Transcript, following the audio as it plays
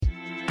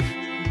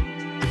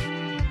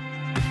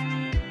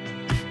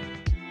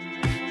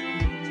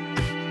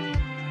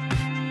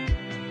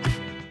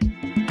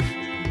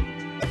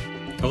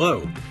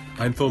Hello,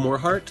 I'm Phil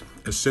Morehart,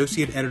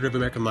 Associate Editor of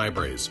American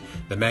Libraries,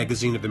 the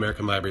magazine of the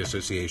American Library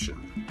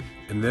Association,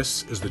 and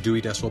this is the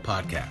Dewey Decibel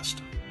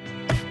Podcast.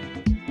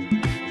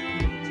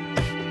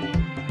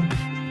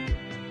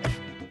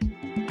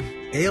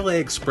 ALA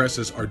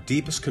expresses our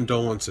deepest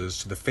condolences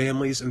to the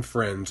families and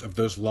friends of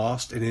those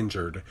lost and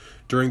injured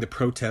during the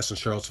protests in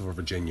Charlottesville,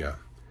 Virginia.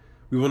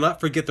 We will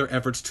not forget their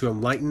efforts to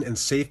enlighten and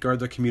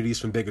safeguard their communities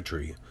from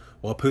bigotry,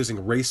 while opposing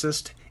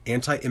racist,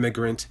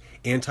 anti-immigrant,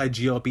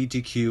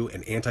 anti-GLBTQ,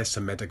 and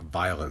anti-Semitic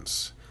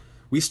violence.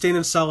 We stand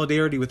in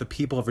solidarity with the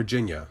people of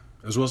Virginia,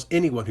 as well as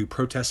anyone who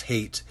protests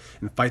hate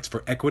and fights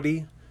for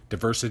equity,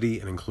 diversity,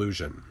 and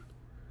inclusion.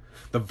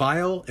 The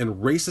vile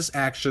and racist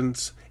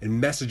actions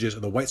and messages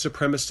of the white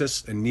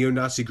supremacists and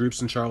neo-Nazi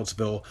groups in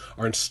Charlottesville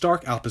are in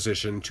stark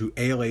opposition to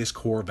ALA's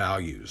core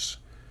values.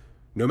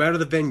 No matter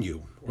the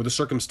venue or the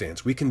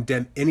circumstance, we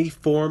condemn any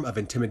form of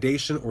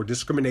intimidation or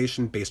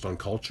discrimination based on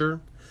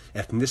culture,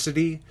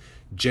 ethnicity,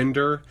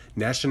 gender,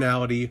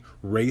 nationality,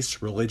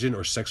 race, religion,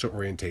 or sexual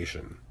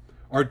orientation.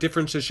 Our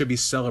differences should be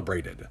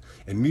celebrated,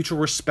 and mutual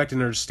respect and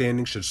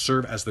understanding should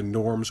serve as the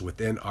norms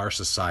within our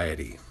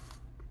society.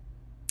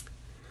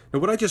 Now,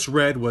 what I just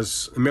read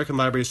was American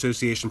Library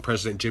Association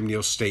President Jim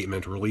Neal's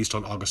statement released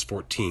on August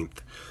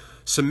 14th,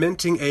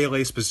 cementing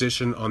ALA's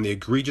position on the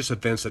egregious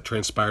events that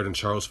transpired in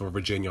Charlottesville,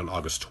 Virginia on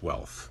August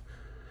 12th.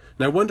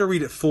 Now, I wanted to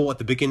read it full at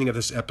the beginning of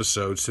this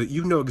episode so that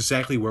you know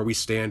exactly where we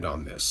stand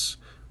on this,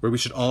 where we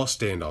should all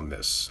stand on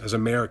this, as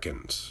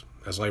Americans,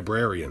 as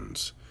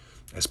librarians,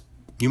 as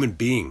human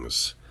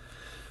beings.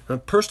 Now,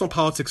 personal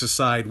politics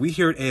aside, we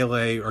here at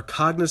ALA are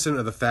cognizant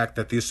of the fact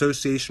that the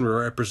association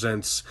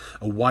represents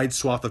a wide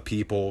swath of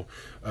people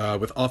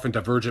with often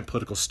divergent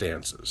political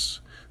stances.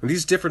 And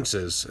these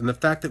differences, and the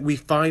fact that we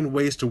find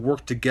ways to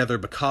work together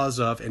because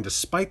of and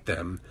despite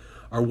them,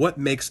 are what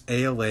makes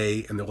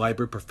ALA and the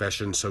library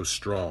profession so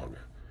strong.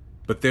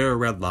 But there are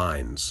red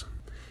lines.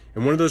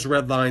 And one of those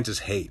red lines is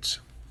hate.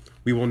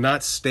 We will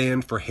not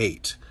stand for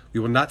hate. We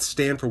will not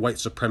stand for white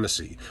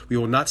supremacy. We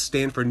will not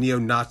stand for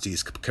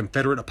neo-Nazis,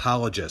 Confederate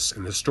apologists,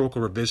 and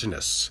historical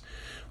revisionists.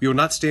 We will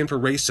not stand for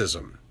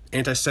racism,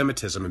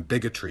 anti-Semitism, and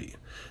bigotry.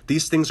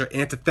 These things are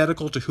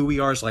antithetical to who we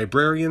are as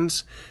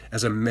librarians,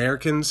 as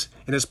Americans,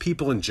 and as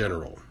people in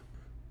general.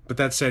 But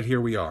that said,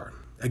 here we are.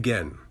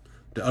 Again,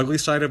 the ugly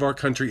side of our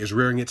country is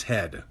rearing its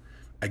head.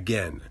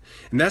 Again.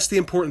 And that's the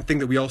important thing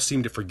that we all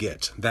seem to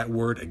forget, that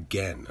word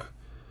again.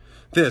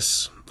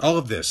 All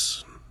of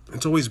this,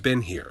 it's always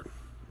been here.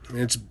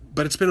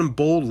 But it's been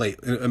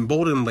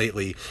emboldened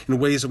lately in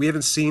ways that we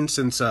haven't seen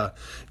since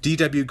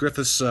D.W.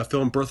 Griffith's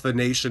film Birth of a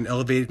Nation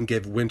elevated and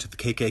gave wind to the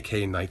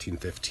KKK in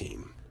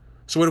 1915.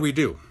 So what do we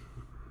do?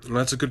 Well,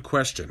 that's a good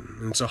question.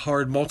 And it's a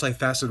hard,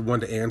 multifaceted one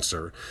to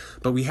answer,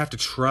 but we have to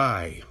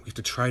try. We have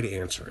to try to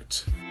answer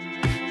it.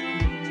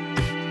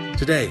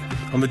 Today,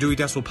 on the Dewey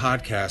Decibel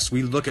Podcast,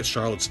 we look at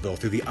Charlottesville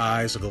through the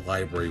eyes of the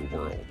library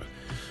world.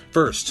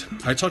 First,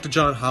 I talked to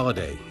John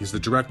Holliday. He's the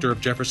director of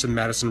Jefferson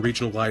Madison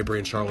Regional Library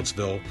in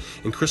Charlottesville,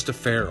 and Krista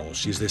Farrell.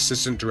 She's the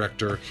assistant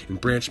director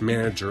and branch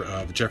manager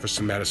of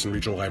Jefferson Madison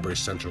Regional Library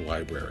Central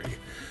Library.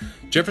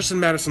 Jefferson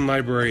Madison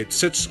Library, it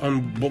sits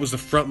on what was the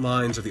front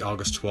lines of the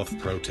August 12th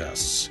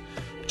protests.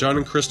 John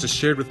and Krista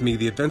shared with me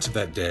the events of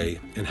that day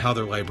and how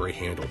their library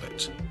handled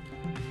it.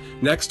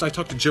 Next, I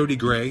talked to Jody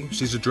Gray.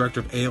 She's the director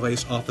of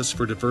ALA's Office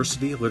for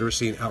Diversity,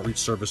 Literacy, and Outreach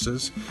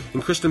Services,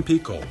 and Kristen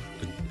Peekle,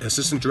 the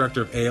assistant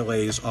director of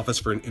ALA's Office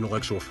for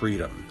Intellectual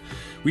Freedom.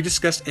 We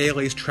discussed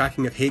ALA's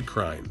tracking of hate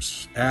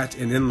crimes at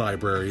and in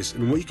libraries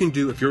and what you can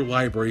do if your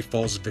library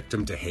falls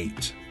victim to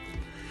hate.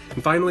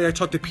 And finally, I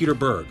talked to Peter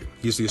Berg.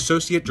 He's the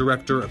Associate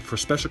Director for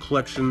Special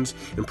Collections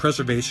and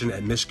Preservation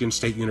at Michigan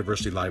State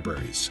University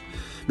Libraries.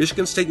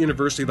 Michigan State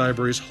University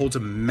Libraries holds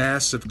a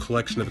massive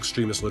collection of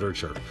extremist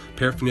literature,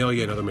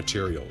 paraphernalia, and other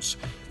materials.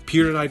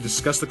 Peter and I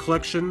discussed the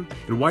collection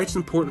and why it's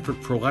important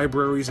for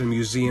libraries and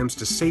museums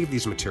to save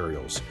these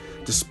materials,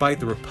 despite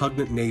the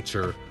repugnant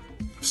nature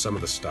of some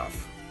of the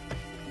stuff.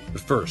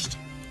 But first,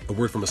 a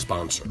word from a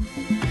sponsor.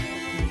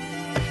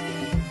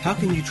 How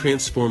can you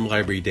transform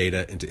library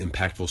data into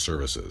impactful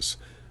services?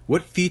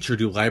 What feature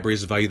do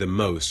libraries value the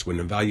most when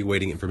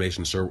evaluating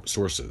information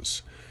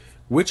sources?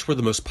 Which were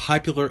the most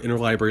popular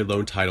interlibrary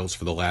loan titles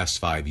for the last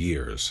 5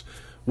 years?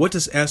 What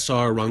does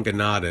S.R.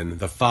 Ranganathan,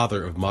 the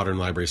father of modern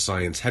library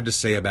science, have to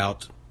say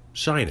about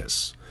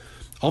shyness?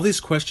 All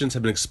these questions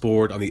have been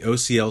explored on the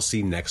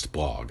OCLC Next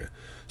blog.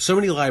 So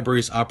many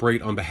libraries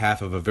operate on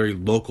behalf of a very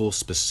local,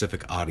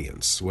 specific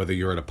audience. Whether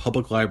you're at a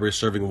public library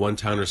serving one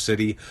town or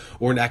city,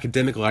 or an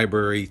academic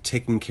library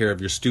taking care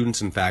of your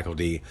students and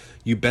faculty,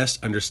 you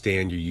best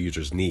understand your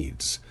users'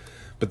 needs.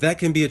 But that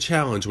can be a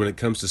challenge when it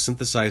comes to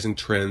synthesizing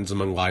trends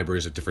among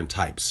libraries of different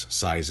types,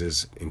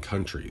 sizes, and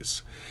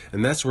countries.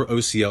 And that's where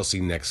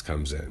OCLC Next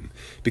comes in.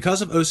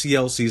 Because of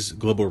OCLC's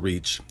global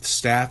reach,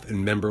 staff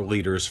and member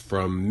leaders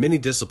from many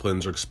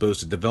disciplines are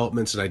exposed to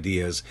developments and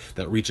ideas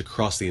that reach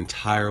across the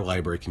entire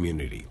library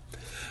community.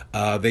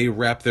 They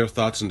wrap their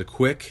thoughts into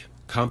quick,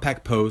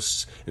 compact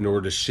posts in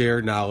order to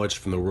share knowledge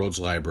from the world's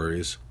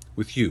libraries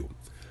with you.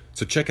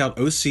 So check out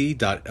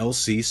oc.lc/next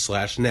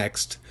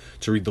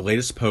to read the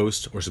latest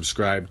post or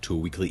subscribe to a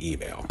weekly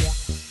email.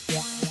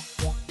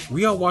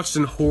 We all watched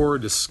in horror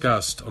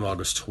disgust on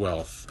August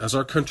 12th as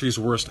our country's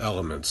worst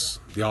elements,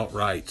 the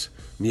alt-right,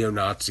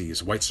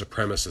 neo-Nazis, white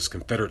supremacists,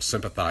 Confederate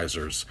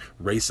sympathizers,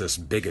 racists,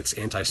 bigots,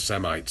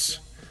 anti-Semites,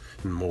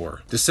 and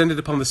more, descended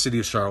upon the city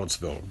of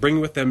Charlottesville, bringing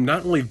with them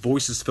not only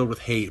voices filled with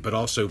hate, but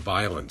also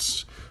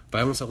violence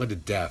that led to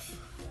death.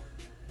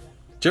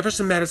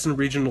 Jefferson Madison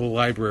Regional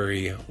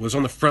Library was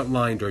on the front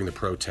line during the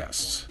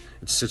protests.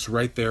 It sits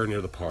right there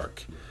near the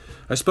park.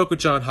 I spoke with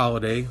John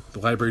Holliday, the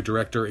library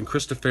director, and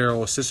Krista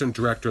Farrell, assistant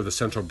director of the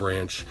Central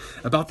Branch,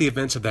 about the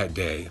events of that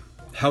day,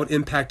 how it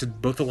impacted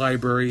both the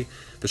library,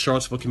 the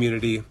Charlottesville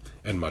community,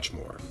 and much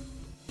more.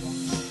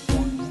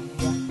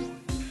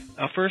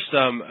 First,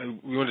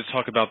 we wanted to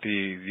talk about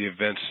the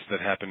events that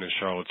happened in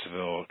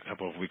Charlottesville a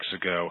couple of weeks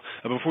ago.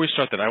 Before we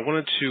start that, I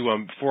wanted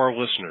to, for our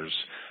listeners,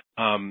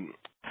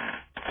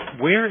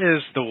 where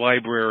is the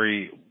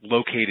library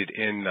located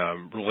in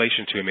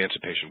relation to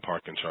Emancipation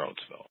Park in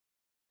Charlottesville?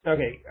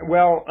 Okay.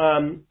 Well,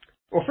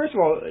 first of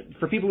all,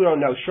 for people who don't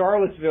know,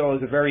 Charlottesville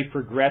is a very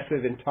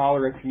progressive and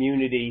tolerant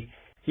community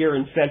here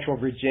in Central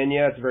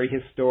Virginia. It's very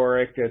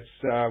historic. It's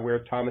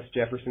where Thomas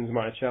Jefferson's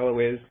Monticello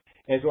is.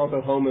 And it's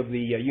also home of the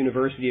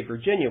University of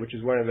Virginia, which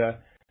is one of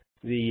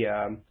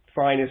the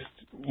finest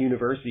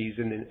universities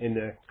in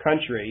the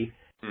country.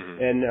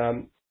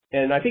 Mm-hmm.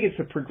 And I think it's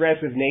the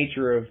progressive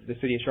nature of the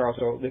city of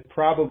Charlottesville that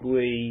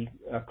probably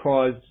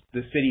caused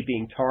the city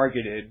being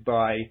targeted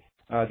by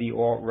the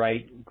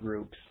alt-right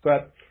groups.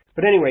 But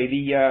anyway,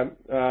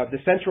 the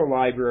Central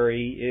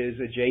Library is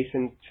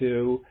adjacent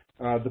to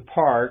the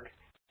park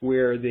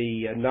where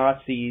the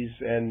Nazis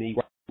and the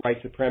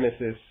white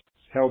supremacists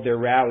held their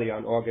rally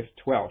on August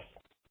 12th.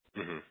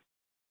 Mm-hmm.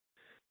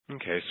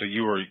 Okay, so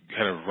you were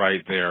kind of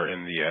right there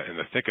in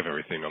the thick of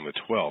everything on the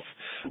 12th.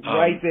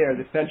 Right there.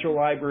 The Central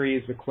Library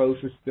is the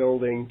closest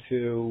building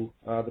to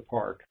the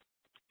park.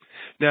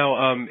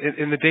 Now,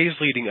 in the days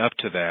leading up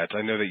to that,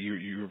 I know that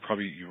you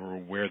were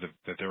aware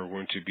that there was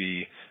going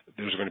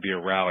to be a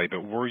rally,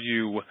 but were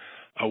you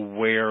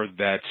aware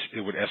that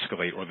it would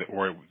escalate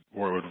or it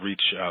would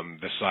reach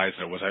the size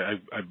that it was?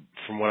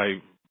 From what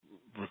I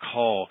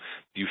recall,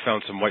 you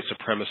found some white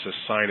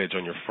supremacist signage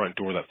on your front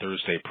door that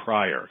Thursday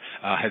prior.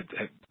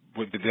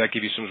 Did that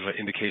give you some sort of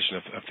indication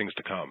of things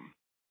to come?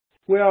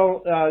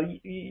 Well,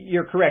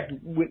 you're correct.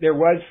 There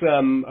was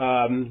some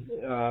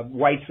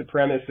white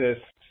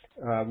supremacist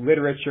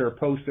literature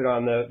posted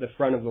on the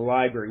front of the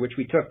library, which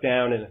we took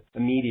down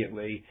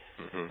immediately.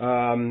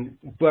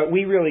 Mm-hmm. But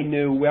we really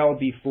knew well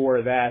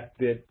before that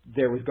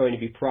there was going to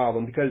be a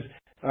problem because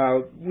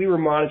we were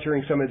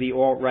monitoring some of the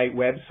alt-right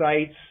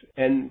websites,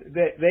 and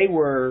they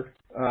were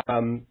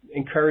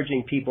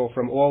encouraging people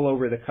from all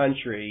over the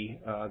country,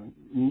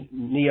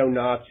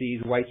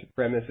 neo-Nazis, white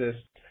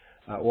supremacists,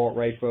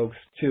 alt-right folks,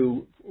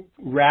 to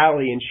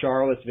rally in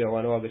Charlottesville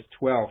on August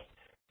 12th.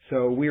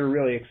 So we were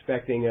really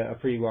expecting a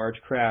pretty large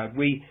crowd.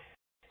 We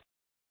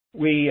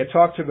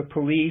talked to the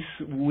police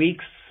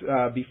weeks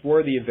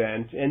before the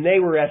event, and they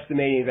were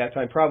estimating at that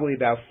time probably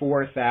about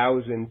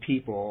 4,000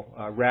 people,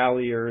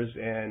 ralliers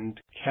and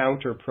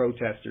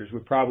counter-protesters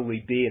would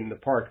probably be in the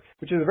park,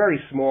 which is a very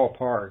small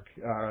park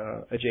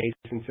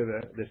adjacent to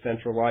the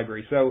Central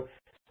Library. So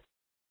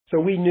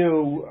we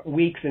knew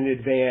weeks in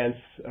advance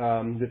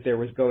that there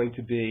was going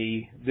to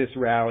be this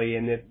rally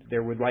and that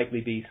there would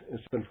likely be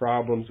some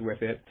problems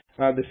with it.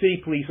 The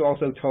city police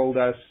also told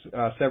us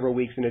several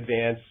weeks in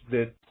advance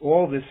that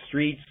all the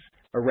streets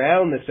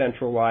around the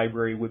Central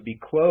Library would be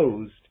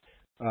closed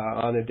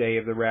on the day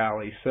of the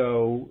rally.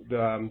 So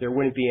there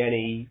wouldn't be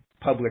any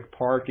public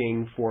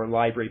parking for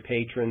library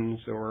patrons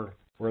or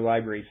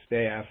library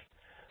staff.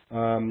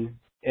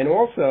 And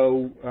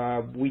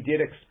also, we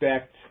did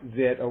expect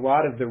that a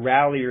lot of the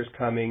ralliers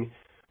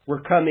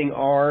were coming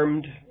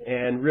armed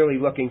and really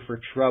looking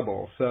for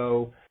trouble.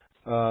 So,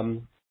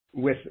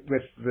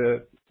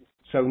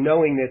 so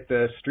knowing that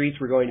the streets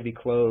were going to be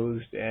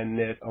closed and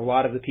that a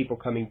lot of the people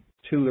coming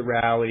to the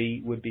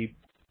rally would be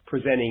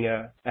presenting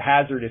a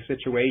hazardous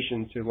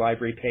situation to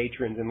library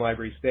patrons and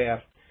library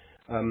staff,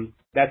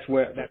 that's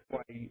why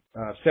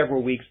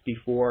several weeks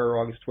before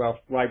August 12th,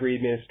 library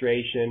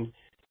administration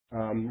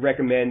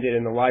recommended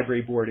and the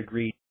library board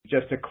agreed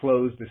just to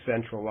close the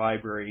Central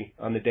Library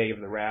on the day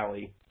of the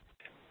rally.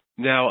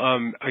 Now,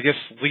 I guess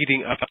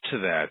leading up to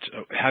that,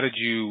 how did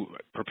you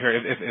prepare?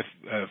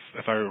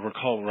 If I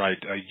recall right,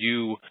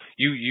 you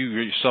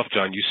yourself,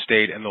 John, you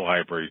stayed in the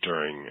library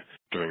during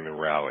the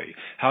rally.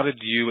 How did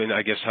you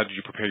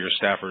prepare your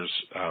staffers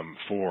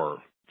for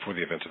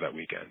the events of that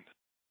weekend?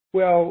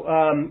 Well,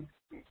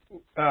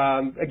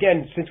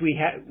 again, since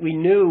we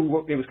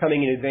knew it was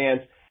coming in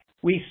advance,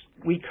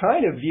 we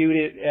kind of viewed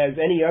it as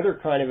any other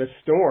kind of a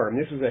storm.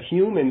 This was a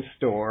human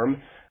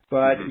storm,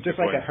 but just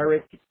like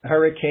a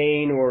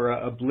hurricane or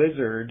a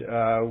blizzard,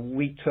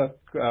 we took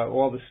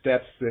all the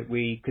steps that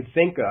we could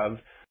think of.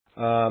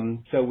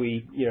 So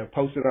we,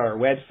 posted on our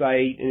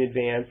website in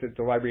advance that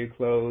the library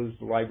closed.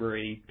 The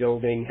library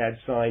building had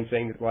signs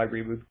saying that the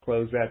library would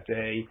close that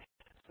day.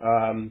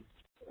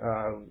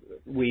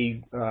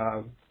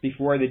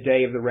 Before the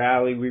day of the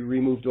rally, we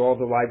removed all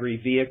the library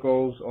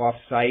vehicles off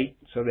site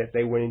so that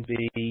they wouldn't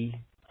be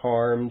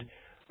harmed.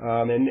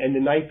 And the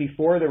night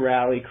before the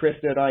rally,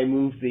 Krista and I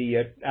moved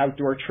the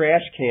outdoor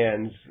trash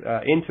cans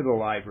into the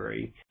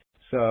library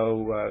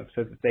so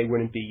that they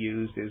wouldn't be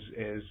used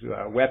as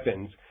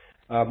weapons.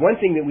 One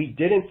thing that we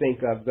didn't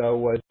think of, though,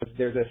 was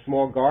there's a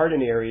small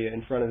garden area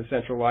in front of the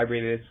Central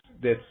Library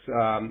that's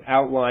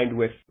outlined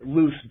with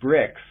loose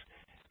bricks.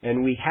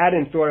 And we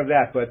hadn't thought of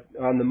that, but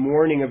on the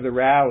morning of the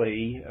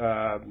rally,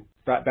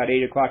 about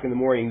 8 o'clock in the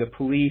morning, the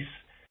police,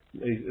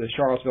 the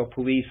Charlottesville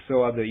police,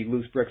 saw the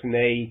loose bricks, and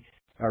they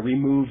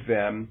removed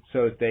them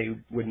so that they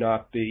would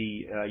not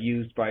be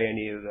used by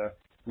any of the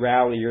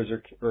ralliers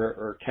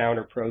or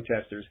counter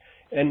protesters.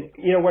 And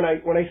you know, when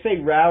I say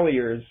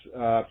ralliers,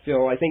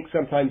 Phil, I think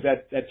sometimes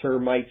that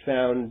term might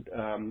sound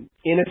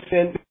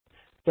innocent,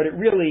 but it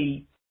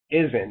really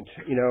isn't.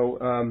 You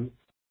know,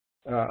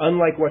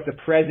 unlike what the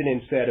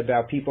president said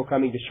about people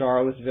coming to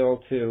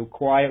Charlottesville to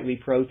quietly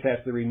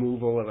protest the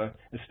removal of a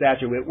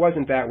statue, it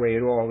wasn't that way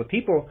at all. The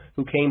people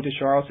who came to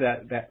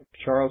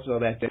Charlottesville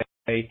that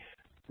day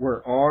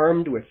were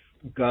armed with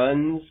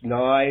guns,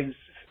 knives,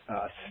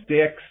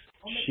 sticks,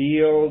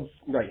 shields,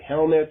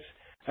 helmets.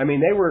 I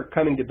mean, they were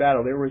coming to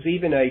battle. There was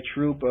even a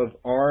troop of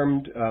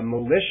armed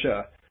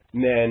militia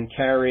men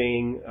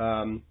carrying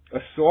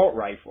assault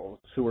rifles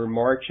who were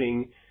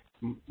marching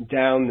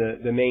down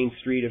the main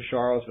street of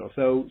Charlottesville.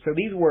 So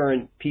these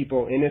weren't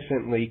people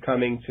innocently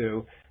coming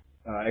to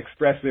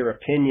express their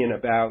opinion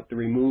about the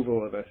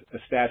removal of a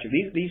statue.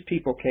 These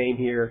people came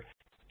here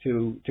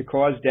to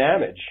cause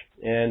damage,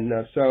 and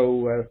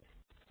so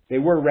they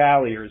were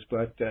ralliers,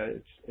 but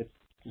it's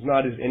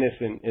not as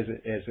innocent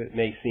as it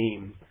may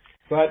seem.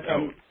 But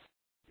sorry.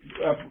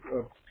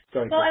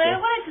 Well, and I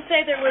wanted to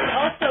say there was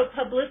also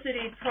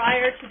publicity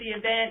prior to the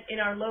event in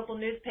our local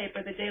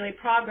newspaper, the Daily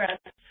Progress,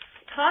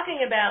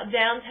 talking about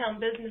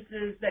downtown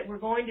businesses that were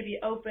going to be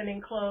open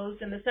and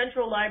closed, and the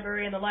Central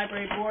Library and the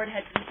Library Board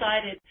had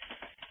decided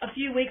a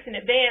few weeks in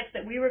advance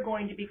that we were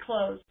going to be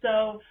closed.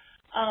 So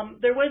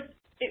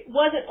it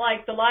wasn't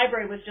like the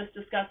library was just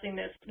discussing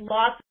this.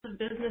 Lots of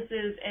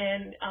businesses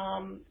and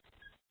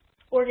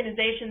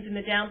organizations in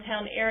the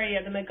downtown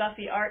area, the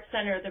McGuffey Art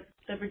Center,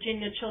 the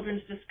Virginia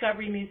Children's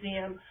Discovery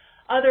Museum,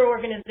 other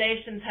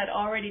organizations had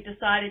already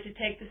decided to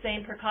take the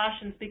same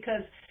precautions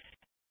because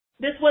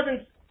it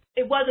wasn't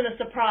a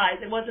surprise.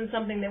 It wasn't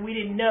something that we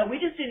didn't know. We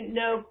just didn't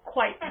know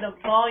quite the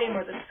volume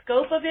or the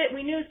scope of it.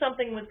 We knew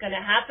something was going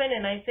to happen,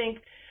 and I think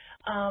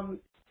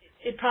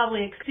it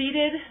probably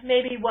exceeded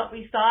maybe what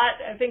we thought.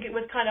 I think it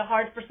was kind of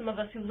hard for some of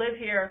us who live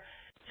here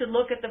to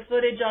look at the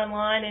footage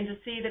online and to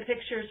see the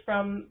pictures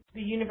from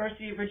the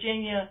University of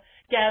Virginia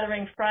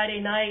gathering Friday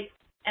night,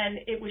 and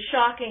it was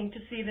shocking to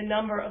see the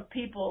number of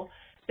people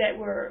that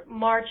were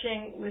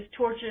marching with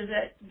torches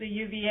at the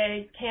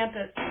UVA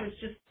campus. It was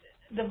just,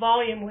 the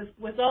volume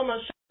was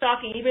almost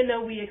shocking. Even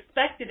though we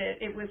expected it,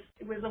 it was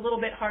a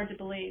little bit hard to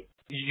believe.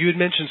 You had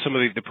mentioned some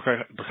of the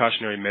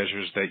precautionary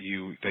measures that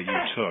you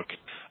took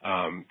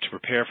to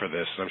prepare for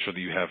this. I'm sure that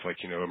you have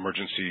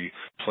emergency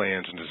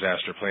plans and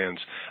disaster plans.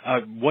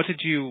 What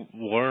did you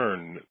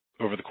learn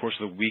over the course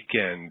of the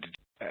weekend?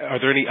 Are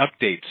there any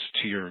updates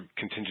to your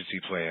contingency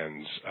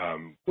plans?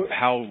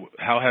 How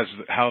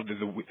did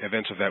the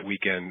events of that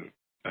weekend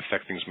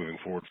affect things moving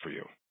forward for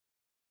you?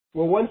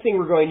 Well, one thing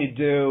we're going to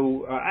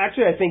do,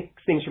 actually I think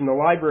things from the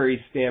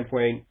library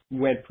standpoint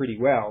went pretty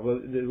well.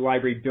 The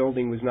library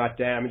building was not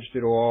damaged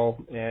at all,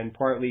 and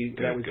partly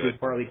that was due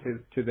partly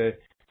to the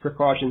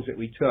precautions that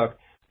we took.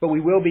 But we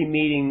will be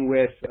meeting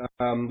with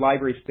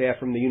library staff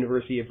from the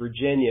University of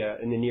Virginia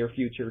in the near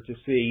future to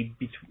see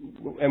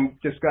and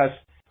discuss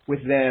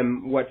with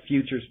them what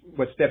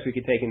steps we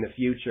could take in the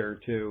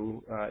future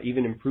to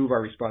even improve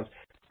our response.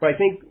 But I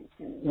think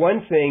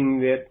one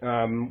thing that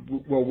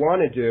we'll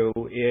want to do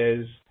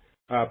is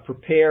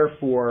prepare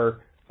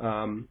for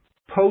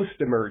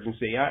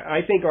post-emergency.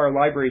 I think our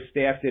library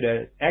staff did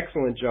an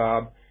excellent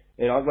job,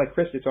 and I'd like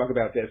Chris to talk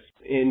about this,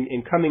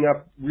 in coming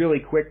up really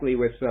quickly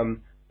with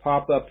some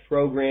pop-up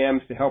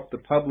programs to help the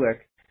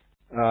public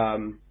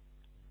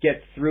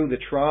get through the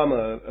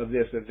trauma of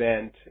this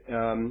event.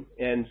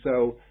 And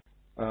so,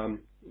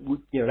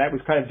 that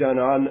was kind of done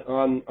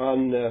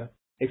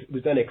it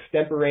was done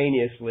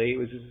extemporaneously. It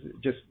was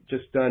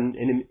just done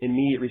in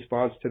immediate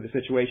response to the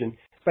situation.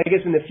 But I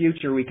guess in the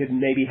future we could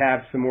maybe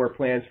have some more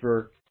plans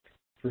for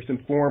some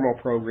formal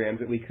programs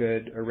that we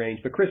could arrange.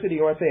 But Krista, do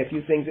you want to say a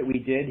few things that we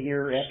did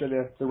here after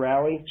the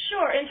rally?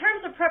 Sure. In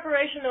terms of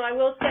preparation, though, I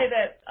will say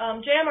that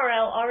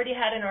JMRL already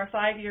had in our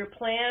 5-year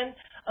plan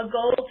a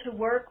goal to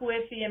work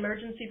with the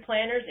emergency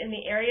planners in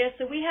the area.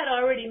 So we had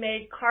already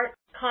made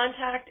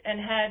contact and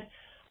had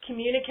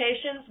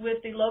communications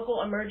with the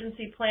local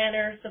emergency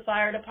planners, the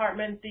fire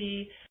department,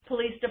 the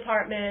police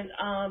department.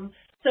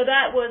 So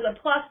that was a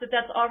plus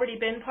that's already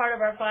been part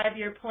of our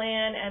 5-year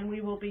plan, and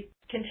we will be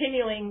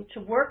continuing to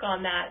work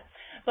on that.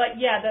 But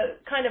yeah, the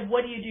kind of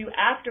what do you do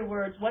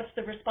afterwards, what's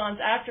the response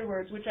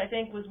afterwards, which I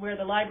think was where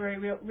the library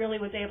really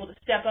was able to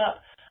step up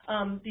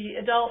the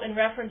Adult and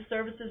Reference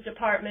Services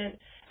Department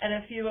and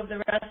a few of the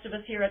rest of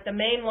us here at the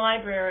main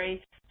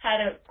library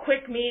had a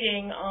quick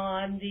meeting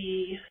on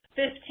the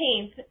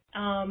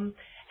 15th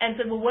and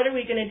said, well, what are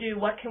we going to do?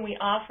 What can we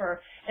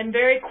offer? And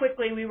very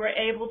quickly we were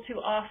able to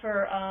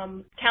offer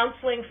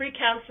counseling, free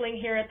counseling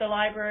here at the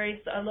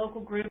library. A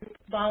local group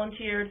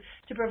volunteered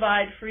to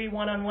provide free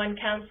one-on-one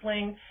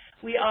counseling.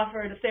 We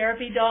offered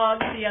therapy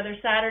dogs. The other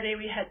Saturday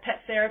we had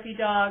pet therapy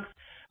dogs.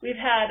 We've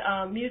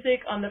had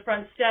music on the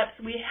front steps.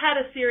 We had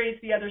a series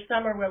the other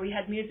summer where we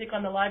had music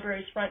on the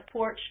library's front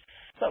porch,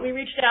 but we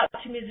reached out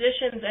to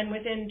musicians, and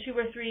within 2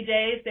 or 3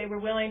 days they were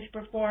willing to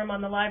perform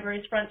on the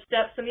library's front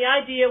steps. And the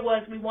idea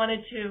was we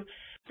wanted to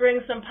bring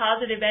some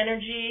positive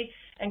energy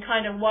and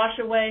kind of wash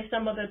away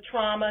some of the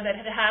trauma that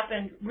had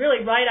happened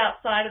really right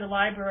outside of the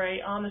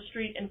library, on the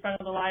street in front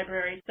of the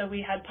library. So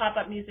we had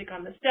pop-up music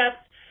on the steps.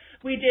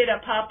 We did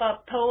a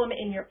pop-up Poem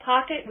in Your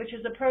Pocket, which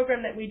is a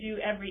program that we do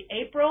every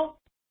April.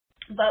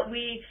 But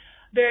we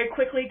very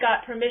quickly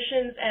got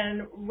permissions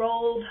and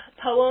rolled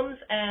poems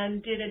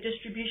and did a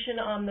distribution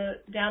on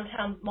the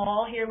downtown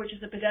mall here, which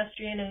is a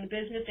pedestrian and a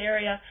business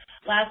area,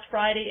 last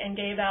Friday, and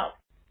gave out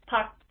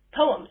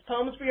poems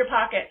for your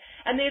pocket.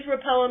 And these were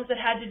poems that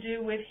had to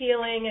do with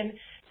healing and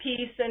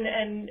peace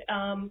and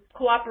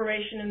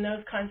cooperation and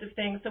those kinds of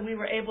things. So we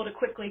were able to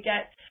quickly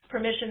get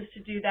permissions to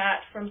do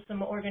that from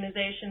some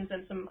organizations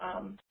and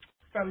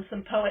from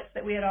some poets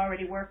that we had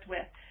already worked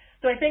with.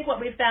 So I think what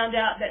we found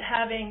out that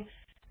having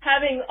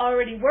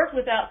already worked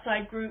with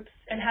outside groups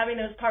and having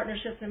those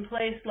partnerships in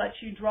place lets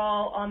you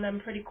draw on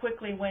them pretty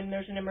quickly when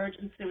there's an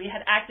emergency. We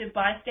had active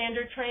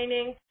bystander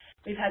training.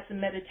 We've had some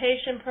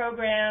meditation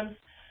programs.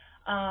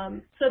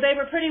 So they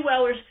were pretty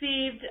well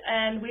received,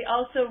 and we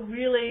also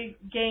really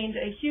gained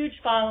a huge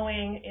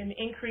following and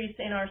increase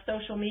in our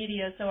social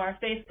media. So our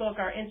Facebook,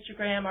 our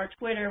Instagram, our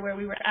Twitter, where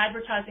we were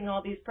advertising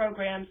all these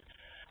programs,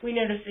 we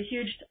noticed a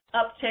huge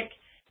uptick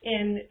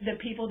in the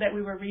people that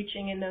we were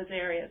reaching in those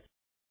areas.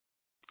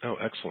 Oh,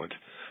 excellent.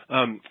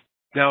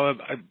 Now,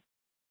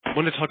 I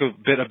want to talk a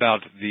bit about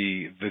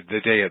the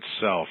day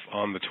itself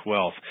on the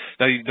 12th.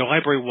 Now, the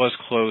library was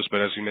closed, but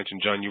as you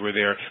mentioned, John, you were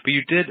there. But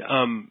you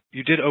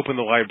did open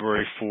the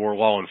library for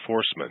law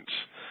enforcement.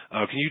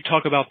 Can you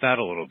talk about that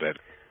a little bit?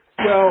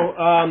 Well,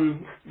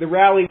 the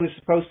rally was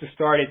supposed to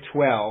start at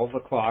 12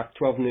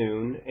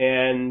 noon,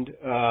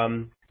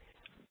 and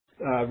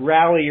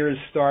ralliers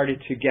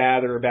started to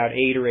gather about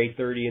 8 or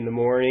 8:30 in the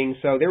morning.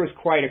 So there was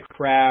quite a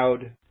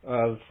crowd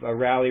of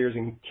ralliers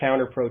and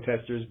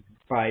counter-protesters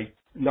by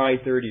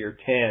 9:30 or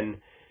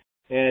 10.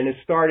 And it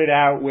started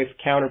out with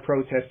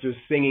counter-protesters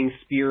singing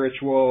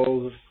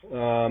spirituals,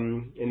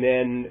 and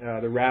then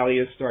the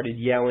ralliers started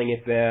yelling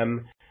at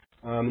them.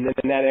 And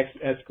then that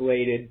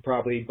escalated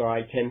probably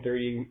by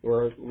 10:30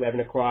 or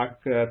 11 o'clock,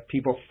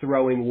 people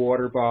throwing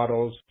water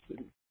bottles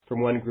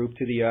from one group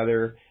to the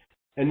other.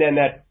 And then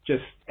that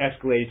just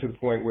escalated to the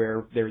point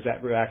where there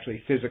were actually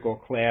physical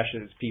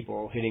clashes,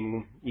 people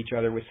hitting each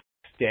other with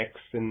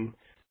sticks, and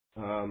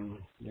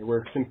there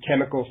were some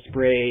chemical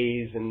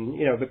sprays, and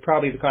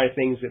probably the kind of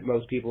things that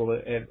most people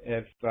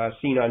have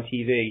seen on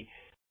TV.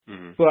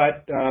 Mm-hmm.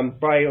 But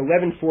by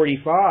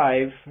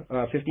 11:45,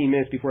 15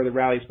 minutes before the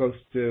rally was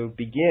supposed to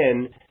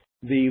begin,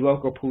 the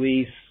local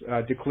police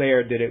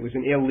declared that it was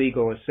an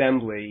illegal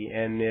assembly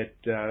and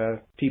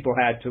that people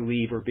had to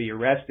leave or be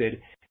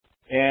arrested.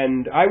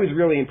 And I was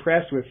really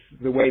impressed with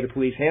the way the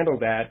police handled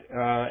that.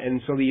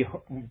 And so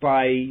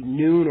by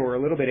noon or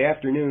a little bit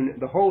after noon,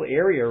 the whole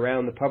area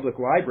around the public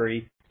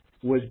library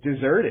was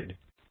deserted.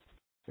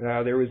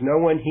 There was no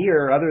one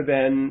here other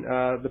than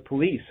the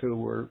police, who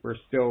were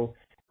still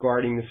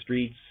guarding the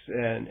streets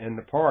and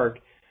the park.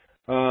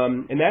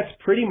 And that's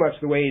pretty much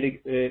the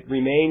way it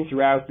remained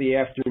throughout the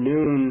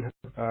afternoon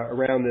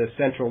around the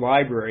central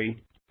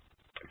library.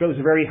 It was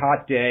a very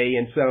hot day,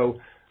 and so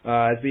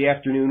as the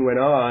afternoon went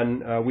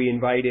on, we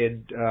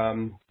invited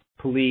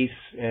police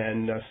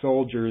and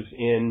soldiers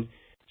in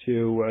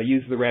to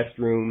use the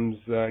restrooms,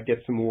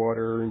 get some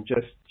water, and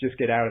just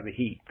get out of the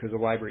heat, because the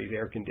library is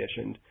air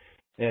conditioned.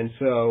 And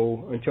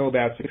so until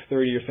about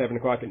 6:30 or 7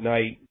 o'clock at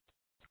night,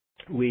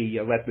 we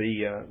let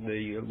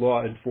the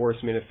law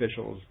enforcement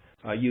officials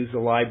use the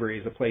library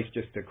as a place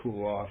just to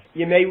cool off.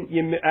 You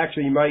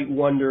might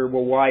wonder,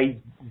 well, why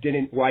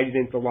didn't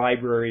the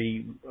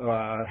library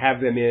have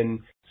them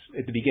in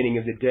at the beginning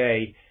of the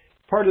day?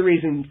 Part of the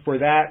reason for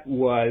that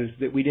was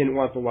that we didn't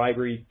want the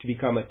library to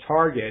become a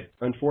target.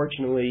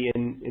 Unfortunately,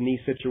 in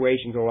these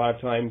situations, a lot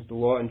of times the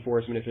law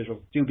enforcement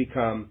officials do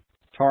become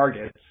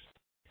targets.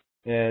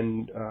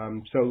 And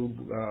so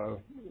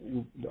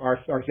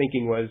our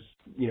thinking was,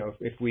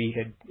 if we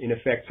had, in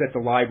effect, set the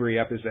library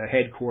up as a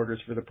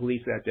headquarters for the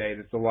police that day,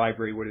 that the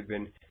library would have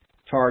been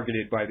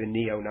targeted by the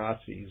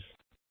neo-Nazis.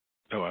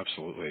 Oh,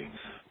 absolutely.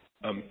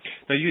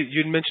 Now,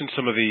 you'd mentioned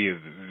some of the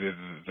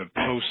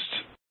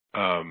post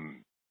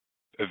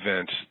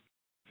event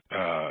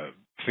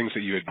things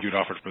that you'd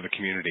offered for the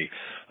community.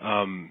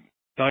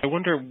 Now, I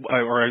wonder,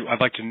 or I'd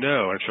like to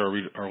know, I'm sure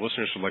our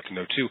listeners would like to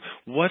know too,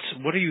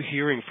 what are you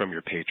hearing from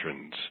your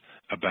patrons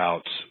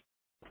about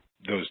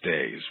those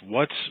days.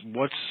 What's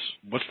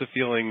the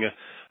feeling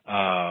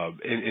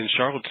in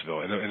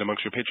Charlottesville and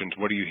amongst your patrons?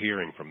 What are you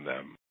hearing from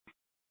them?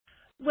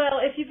 Well,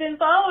 if you've been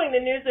following the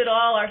news at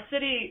all, our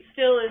city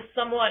still is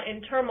somewhat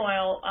in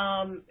turmoil,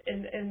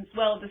 as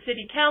well as the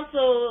city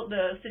council,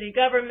 the city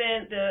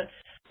government,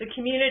 the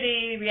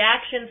community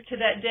reactions to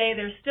that day.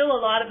 There's still a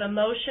lot of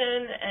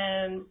emotion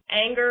and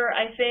anger,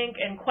 I think,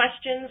 and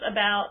questions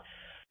about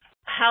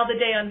how the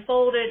day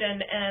unfolded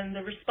and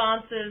the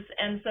responses.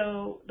 And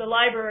so the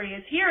library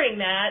is hearing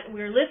that.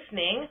 We're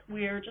listening.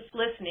 We're just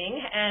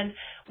listening. And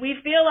we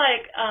feel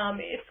like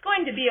it's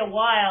going to be a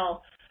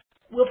while.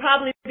 We'll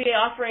probably be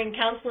offering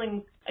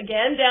counseling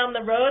again down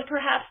the road.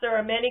 Perhaps there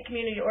are many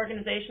community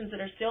organizations that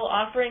are still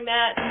offering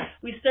that.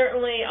 We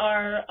certainly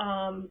are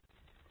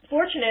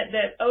fortunate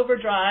that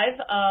Overdrive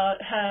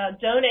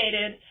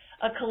donated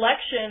a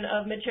collection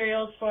of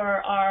materials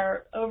for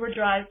our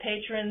Overdrive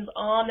patrons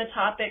on the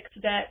topics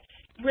that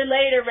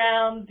relate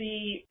around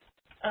the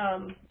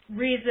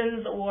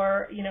reasons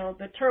or,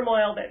 the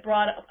turmoil that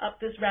brought up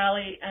this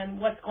rally and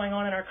what's going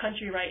on in our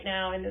country right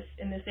now in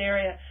this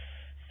area.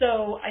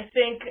 So I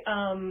think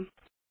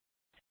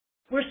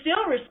we're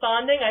still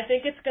responding. I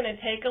think it's going to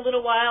take a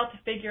little while to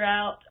figure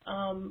out,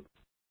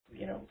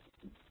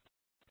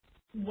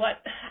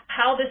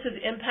 how this has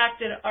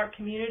impacted our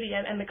community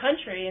and the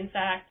country, in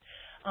fact,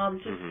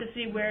 to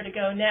see where to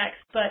go next.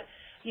 But,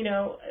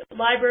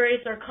 libraries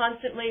are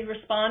constantly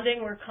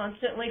responding. We're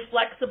constantly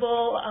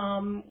flexible,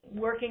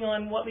 working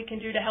on what we can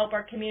do to help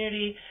our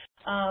community.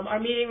 Our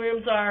meeting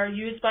rooms are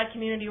used by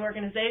community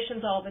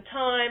organizations all the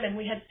time, and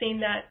we had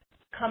seen that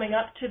coming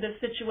up to the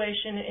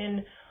situation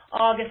in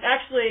August.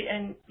 Actually,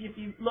 and if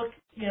you look,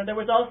 there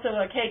was also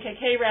a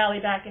KKK rally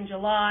back in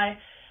July.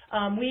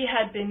 We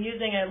had been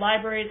using a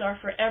Libraries Are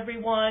for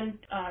Everyone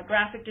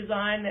graphic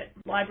design that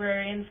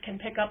librarians can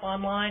pick up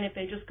online if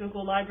they just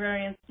Google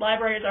Libraries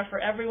Are for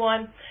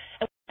Everyone.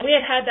 And we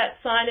had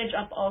that signage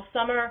up all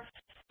summer,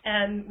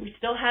 and we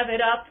still have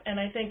it up, and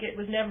I think it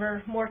was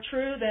never more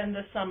true than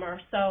this summer.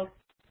 So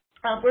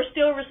we're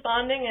still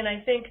responding, and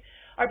I think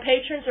our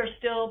patrons are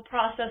still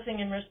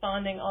processing and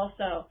responding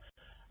also.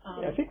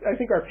 I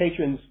think our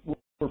patrons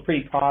were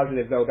pretty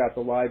positive, though, about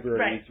the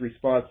library's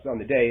response on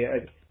the day.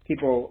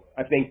 People,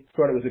 I think,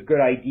 thought it was a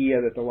good idea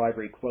that the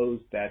library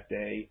closed that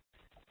day.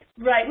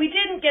 Right. We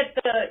didn't get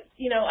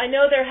I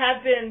know there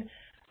have been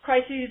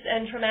crises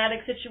and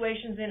traumatic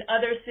situations in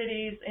other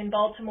cities, in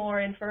Baltimore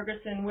and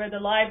Ferguson, where the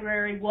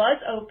library was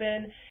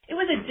open. It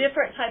was a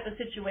different type of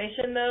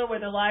situation, though,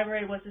 where the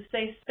library was a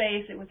safe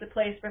space. It was a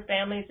place for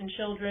families and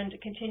children to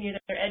continue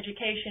their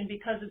education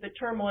because of the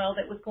turmoil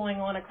that was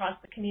going on across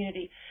the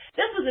community.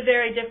 This was a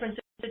very different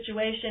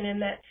situation in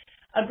that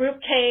a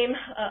group came,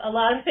 a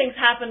lot of things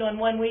happened on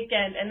one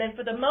weekend, and then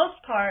for the most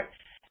part,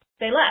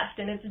 they left,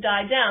 and it's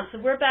died down. So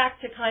we're back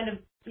to kind of,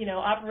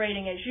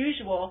 operating as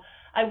usual.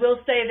 I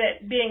will say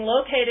that being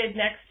located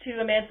next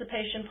to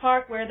Emancipation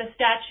Park, where the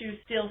statue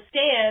still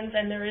stands,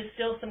 and there is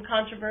still some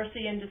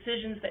controversy and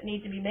decisions that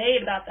need to be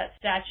made about that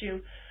statue,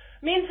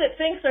 means that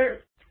things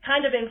are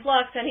kind of in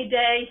flux any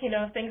day.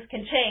 Things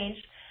can change.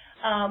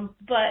 Our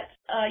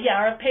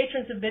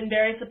patrons have been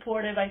very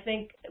supportive. I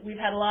think we've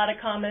had a lot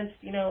of comments,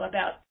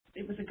 about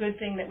it was a good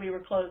thing that we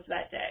were closed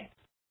that day.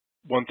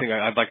 One thing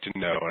I'd like to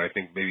know, and I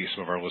think maybe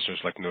some of our listeners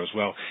like to know as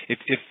well, if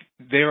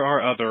there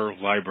are other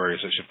libraries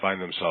that should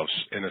find themselves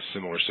in a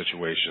similar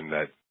situation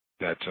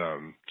that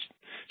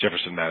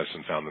Jefferson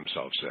Madison found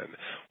themselves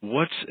in,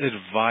 what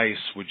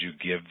advice would you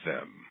give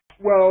them?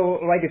 Well,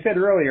 like I said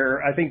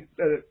earlier, I think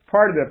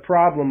part of the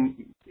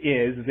problem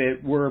is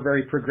that we're a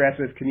very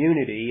progressive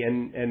community,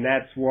 and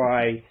that's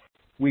why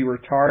we were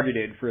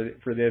targeted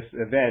for this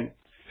event,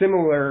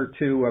 similar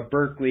to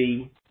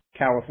Berkeley,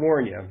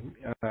 California.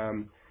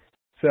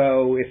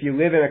 So if you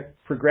live in a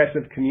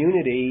progressive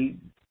community,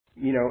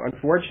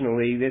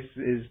 unfortunately, this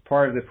is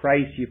part of the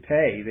price you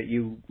pay, that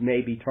you may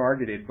be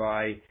targeted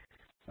by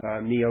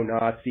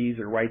neo-Nazis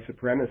or white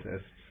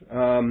supremacists.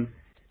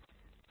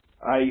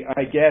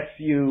 I guess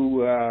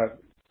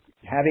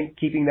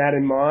keeping that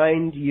in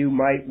mind, you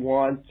might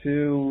want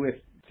to,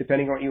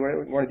 depending on what you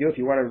want to do, if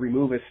you want to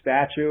remove a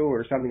statue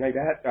or something like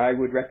that, I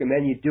would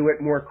recommend you do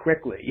it more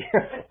quickly.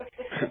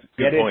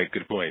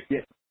 Good point.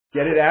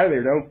 Get it out of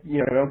there.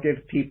 Don't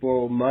give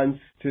people months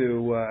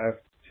to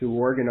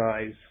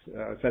organize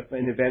such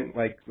an event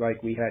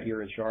like we had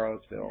here in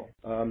Charlottesville,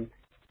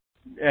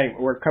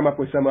 or come up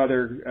with some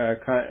other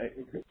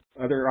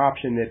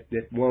option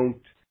that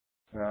won't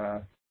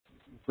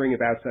bring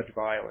about such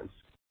violence.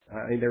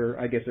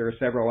 I guess there are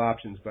several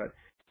options, but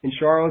in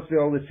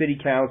Charlottesville, the city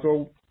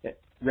council,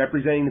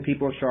 representing the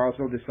people of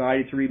Charlottesville,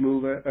 decided to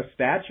remove a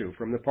statue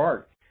from the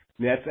park.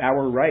 And that's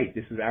our right.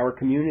 This is our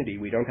community.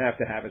 We don't have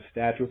to have a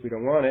statue if we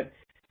don't want it.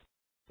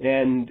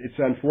 And it's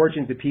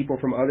unfortunate that people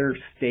from other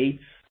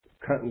states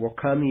will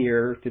come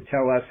here to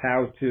tell us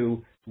how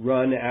to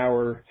run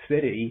our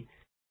city,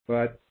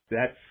 but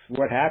that's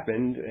what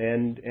happened.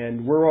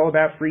 And we're all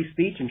about free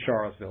speech in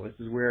Charlottesville. This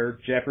is where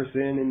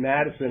Jefferson and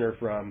Madison are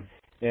from.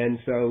 And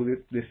so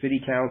the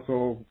city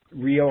council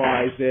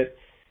realized it,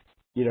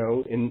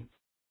 in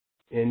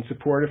in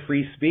support of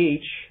free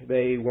speech,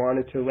 they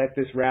wanted to let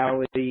this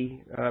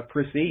rally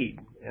proceed.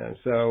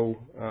 So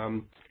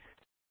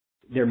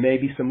there may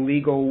be some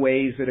legal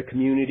ways that a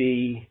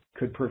community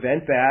could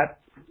prevent that,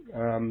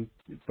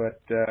 but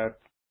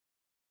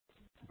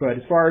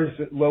as far as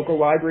local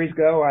libraries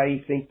go,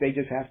 I think they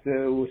just have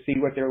to see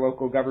what their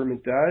local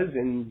government does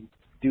and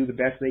do the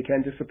best they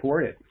can to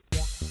support it.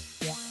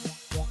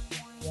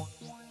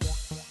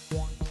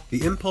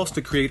 The impulse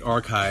to create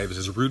archives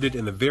is rooted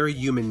in the very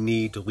human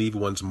need to leave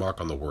one's mark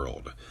on the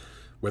world.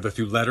 Whether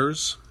through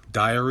letters,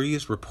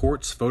 diaries,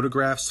 reports,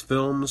 photographs,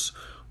 films,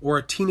 or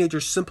a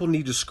teenager's simple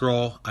need to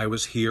scrawl, "I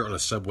was here" on a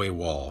subway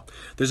wall,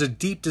 there's a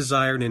deep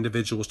desire in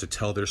individuals to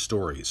tell their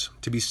stories,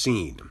 to be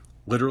seen,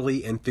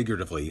 literally and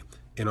figuratively,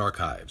 in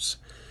archives.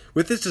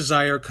 With this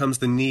desire comes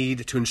the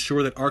need to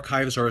ensure that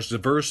archives are as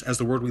diverse as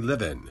the world we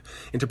live in,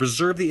 and to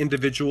preserve the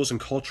individuals and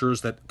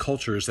cultures that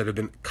have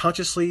been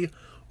consciously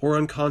or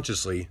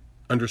unconsciously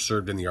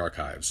underserved in the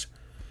archives.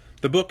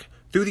 The book,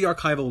 Through the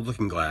Archival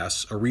Looking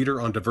Glass, a reader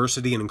on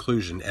diversity and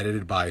inclusion,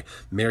 edited by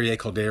Maria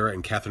Caldera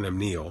and Catherine M.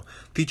 Neal,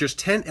 features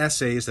 10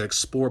 essays that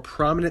explore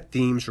prominent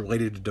themes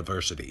related to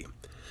diversity,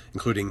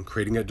 including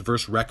creating a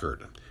diverse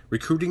record,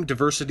 recruiting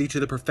diversity to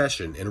the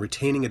profession and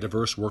retaining a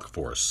diverse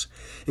workforce,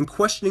 and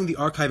questioning the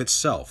archive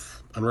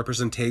itself on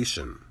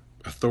representation,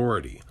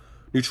 authority,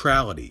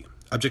 neutrality,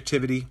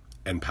 objectivity,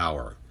 and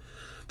power.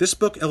 This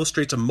book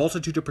illustrates a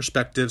multitude of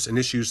perspectives and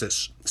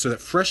issues so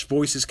that fresh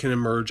voices can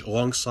emerge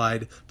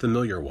alongside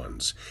familiar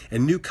ones,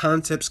 and new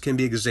concepts can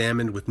be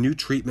examined with new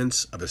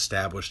treatments of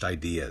established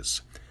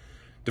ideas.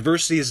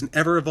 Diversity is an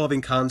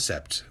ever-evolving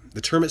concept. The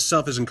term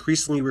itself is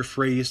increasingly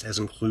rephrased as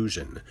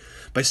inclusion.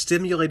 By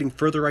stimulating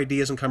further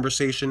ideas and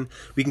conversation,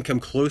 we can come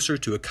closer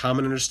to a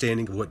common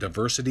understanding of what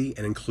diversity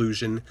and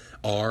inclusion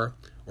are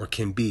or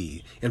can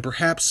be, and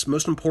perhaps,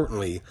 most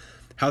importantly,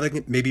 how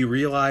they may be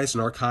realized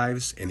in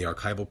archives and the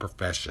archival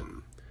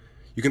profession.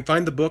 You can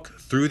find the book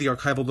Through the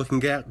Archival Looking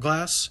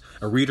Glass,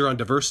 a reader on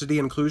diversity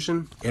and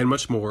inclusion, and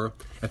much more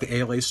at the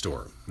ALA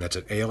store. That's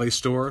at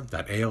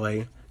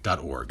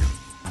alastore.ala.org.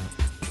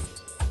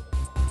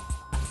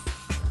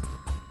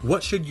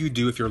 What should you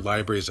do if your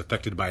library is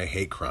affected by a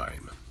hate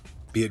crime?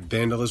 Be it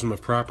vandalism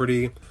of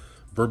property,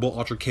 verbal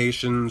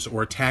altercations,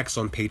 or attacks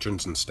on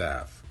patrons and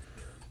staff.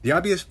 The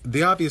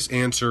obvious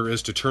answer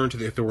is to turn to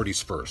the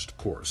authorities first, of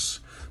course,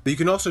 but you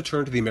can also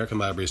turn to the American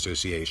Library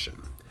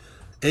Association.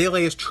 ALA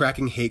is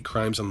tracking hate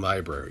crimes in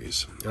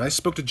libraries, and I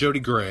spoke to Jody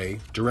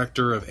Gray,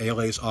 director of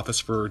ALA's Office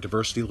for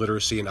Diversity,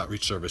 Literacy, and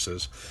Outreach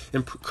Services,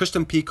 and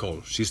Kristen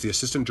Peekle, she's the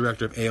assistant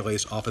director of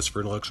ALA's Office for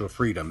Intellectual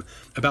Freedom,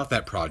 about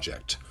that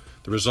project,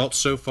 the results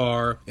so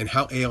far, and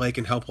how ALA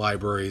can help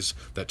libraries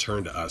that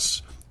turn to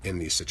us in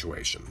these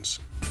situations.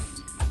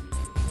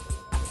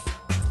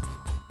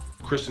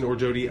 Kristen or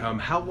Jody,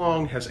 how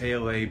long has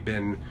ALA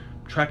been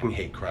tracking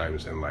hate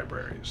crimes in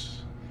libraries?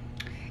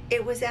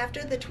 It was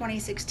after the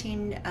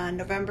 2016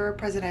 November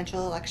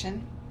presidential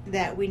election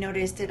that we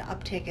noticed an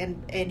uptick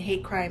in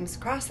hate crimes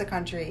across the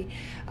country,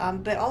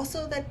 but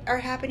also that are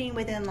happening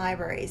within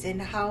libraries,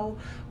 and how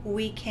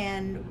we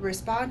can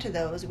respond to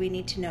those. We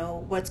need to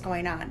know what's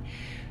going on.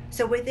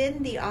 So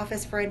within the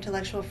Office for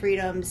Intellectual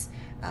Freedom's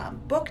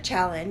book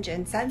challenge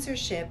and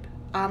censorship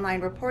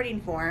online reporting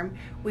form,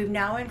 we've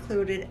now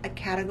included a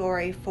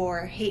category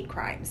for hate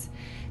crimes.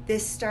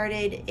 This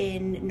started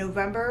in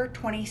November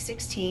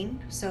 2016,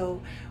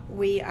 so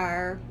we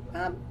are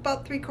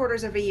about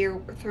 3/4 of a year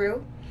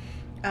through.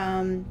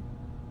 And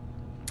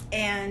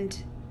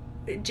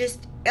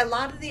just a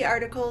lot of the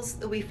articles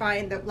that we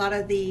find, that a lot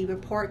of the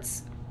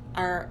reports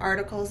are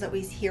articles that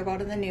we hear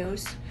about in the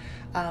news.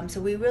 So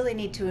we really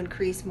need to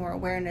increase more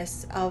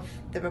awareness of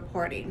the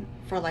reporting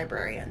for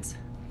librarians.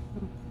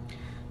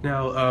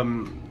 Now,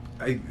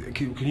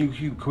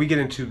 can we get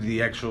into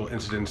the actual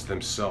incidents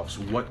themselves?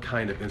 What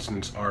kind of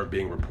incidents are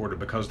being reported?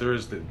 Because there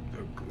is the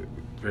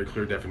very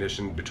clear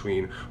definition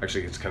between,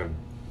 actually it's kind of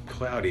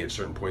cloudy at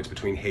certain points,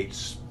 between hate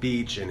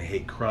speech and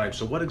hate crime.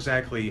 So what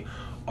exactly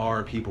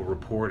are people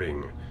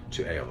reporting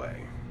to ALA?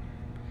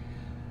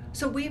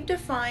 So we've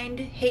defined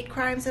hate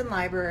crimes in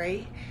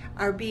library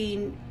are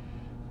being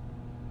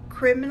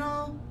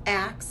criminal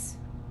acts.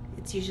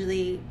 It's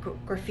usually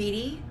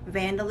graffiti,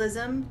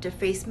 vandalism,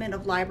 defacement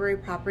of library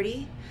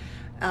property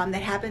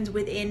that happens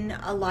within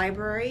a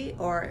library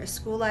or a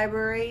school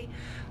library,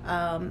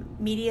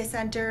 media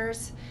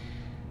centers,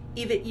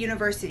 even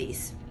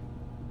universities.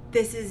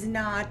 This is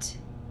not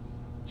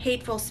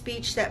hateful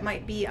speech that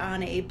might be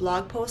on a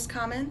blog post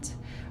comment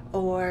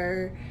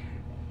or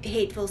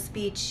hateful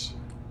speech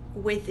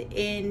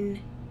within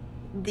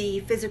the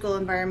physical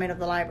environment of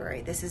the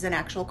library. This is an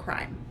actual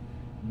crime.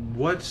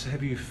 What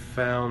have you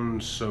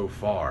found so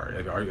far?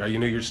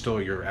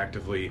 You're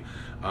actively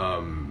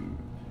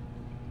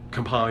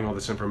compiling all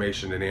this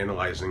information and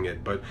analyzing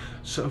it, but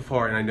so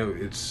far, and I know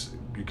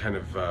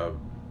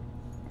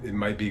it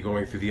might be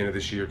going through the end of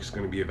this year, 'cause it's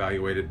going to be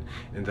evaluated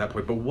at that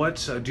point, but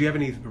do you have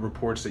any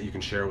reports that you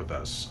can share with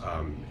us?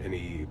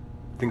 Any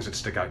things that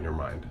stick out in your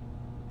mind?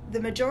 the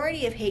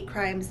majority of hate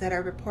crimes that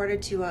are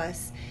reported to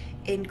us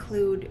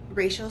include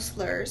racial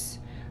slurs,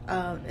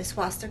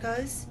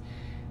 swastikas,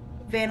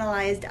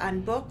 vandalized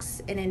on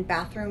books and in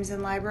bathrooms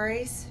and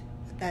libraries.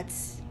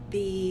 That's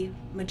the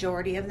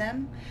majority of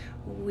them.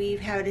 We've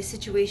had a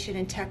situation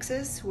in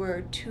Texas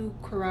where 2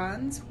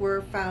 Qurans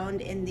were found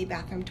in the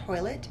bathroom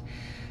toilet.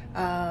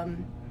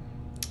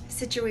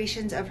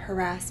 Situations of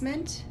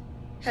harassment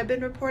have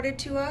been reported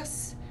to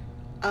us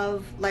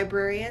of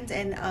librarians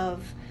and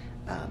of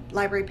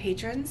library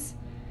patrons,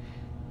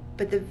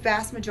 but the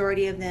vast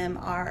majority of them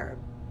are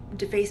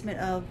defacement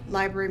of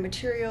library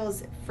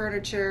materials,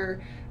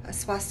 furniture,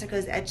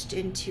 swastikas etched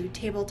into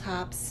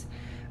tabletops,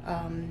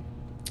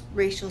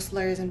 racial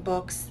slurs in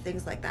books,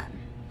 things like that.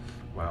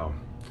 Wow.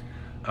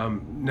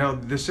 Now,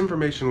 this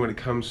information, when it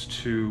comes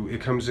into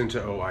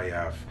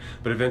OIF,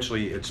 but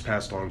eventually it's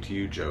passed on to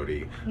you,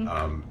 Jody.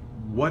 Mm-hmm.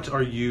 What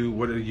are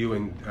you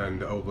and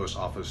the OBLOS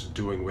office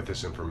doing with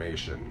this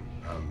information?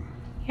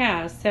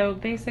 Yeah, so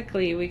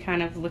basically we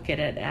kind of look at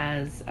it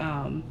as,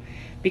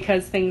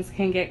 because things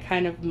can get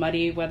kind of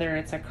muddy whether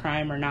it's a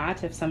crime or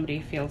not, if somebody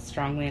feels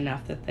strongly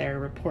enough that they're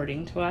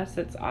reporting to us,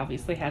 it's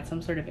obviously had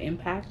some sort of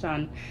impact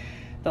on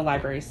the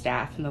library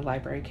staff and the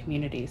library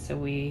community. So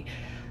we,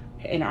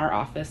 in our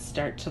office,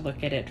 start to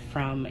look at it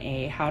from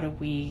a how do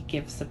we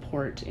give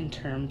support in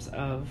terms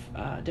of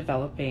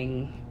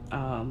developing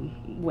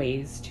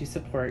ways to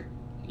support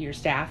your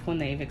staff when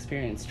they've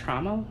experienced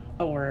trauma,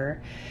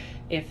 or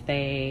if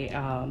they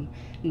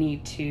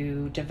need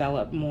to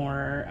develop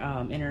more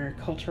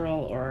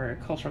intercultural or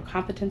cultural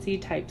competency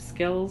type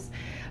skills.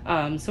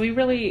 So we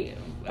really,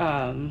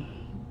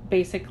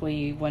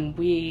 basically, when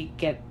we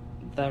get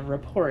the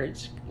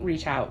report,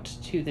 reach out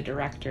to the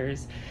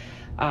directors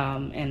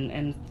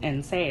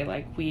and say,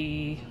 like,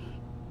 we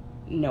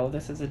know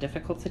this is a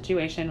difficult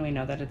situation. We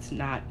know that it's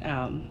not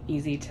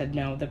easy to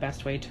know the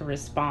best way to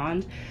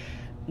respond.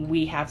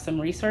 We have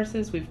some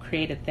resources. We've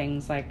created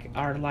things like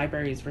our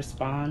Libraries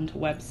Respond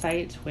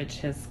website, which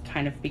has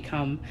kind of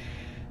become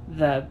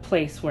the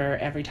place where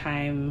every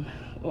time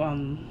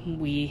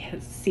we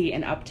see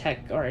an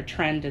uptick or a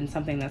trend in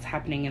something that's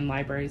happening in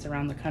libraries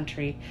around the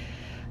country,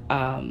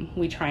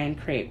 we try and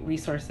create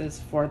resources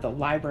for the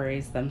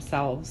libraries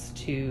themselves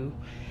to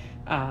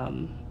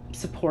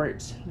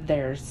support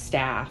their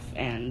staff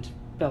and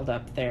build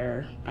up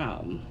their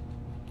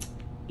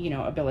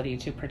ability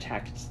to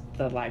protect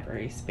the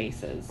library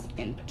spaces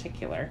in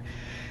particular.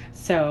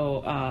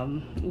 So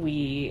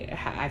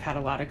I've had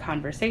a lot of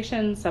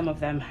conversations. Some of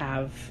them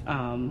have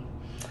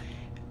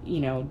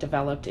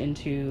developed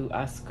into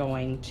us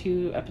going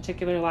to a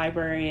particular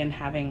library and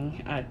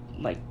having a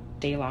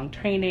day-long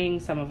training.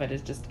 Some of it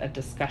is just a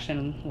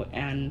discussion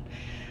and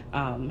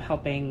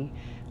helping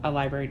a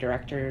library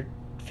director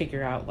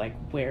figure out, like,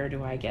 where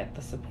do I get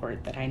the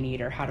support that I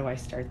need, or how do I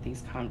start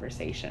these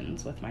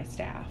conversations with my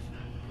staff.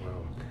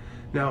 Wow.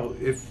 Now,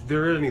 if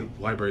there are any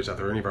libraries out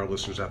there, any of our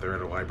listeners out there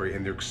at a library,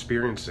 and they're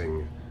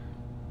experiencing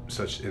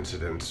such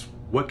incidents,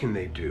 what can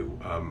they do?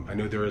 I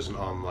know there is an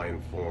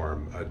online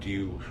form. Do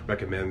you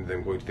recommend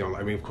them going to the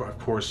online? I mean, of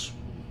course,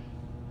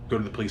 go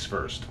to the police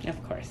first.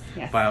 Of course,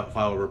 yes.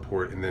 File a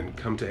report, and then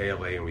come to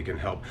ALA, and we can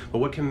help. But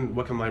what can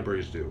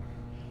libraries do?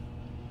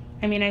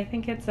 I mean, I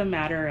think it's a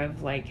matter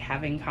of, like,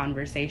 having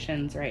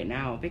conversations right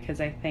now,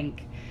 because I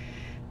think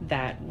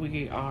that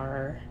we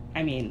are,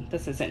 I mean,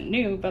 this isn't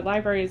new, but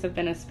libraries have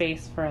been a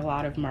space for a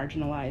lot of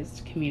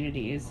marginalized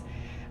communities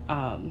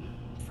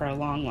for a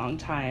long, long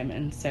time.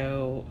 And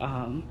so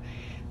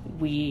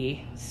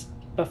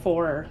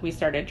before we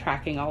started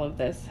tracking all of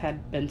this,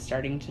 had been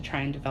starting to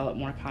try and develop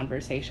more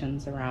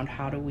conversations around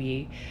how do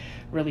we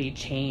really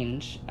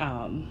change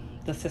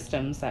the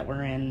systems that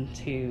we're in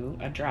to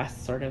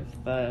address sort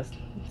of the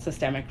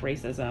systemic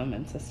racism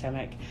and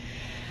systemic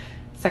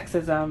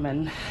sexism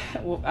and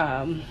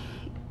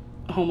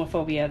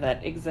homophobia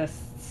that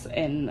exists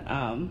in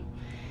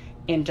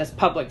just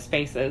public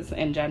spaces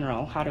in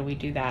general. How do we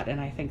do that?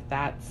 And I think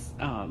that's,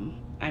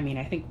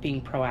 I think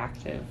being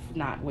proactive,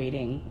 not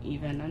waiting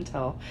even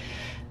until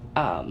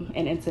an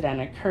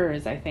incident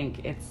occurs. I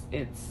think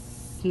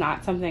it's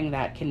not something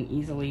that can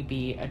easily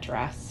be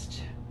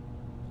addressed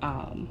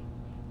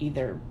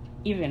either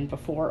even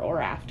before or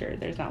after.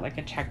 There's not like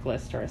a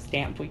checklist or a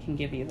stamp we can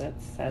give you that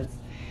says,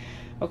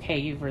 okay,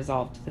 you've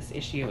resolved this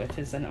issue. It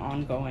is an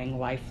ongoing,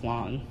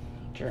 lifelong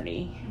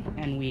journey,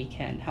 and we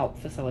can help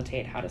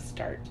facilitate how to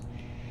start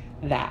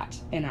that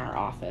in our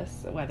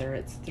office, whether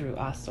it's through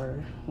us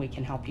or we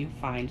can help you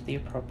find the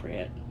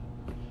appropriate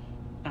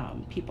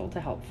people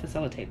to help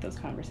facilitate those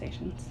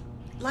conversations.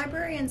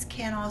 Librarians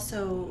can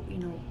also,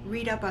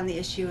 read up on the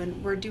issue,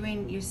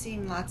 and you're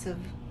seeing lots of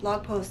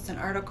blog posts and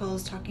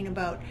articles talking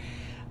about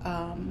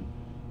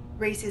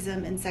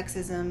racism and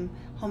sexism,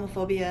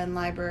 homophobia in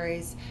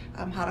libraries,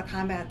 how to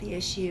combat the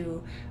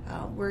issue.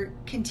 We're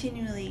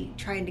continually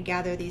trying to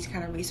gather these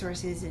kind of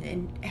resources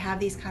and have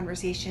these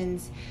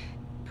conversations,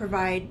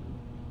 provide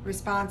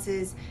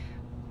responses.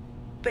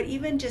 But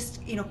even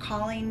just,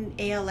 calling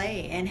ALA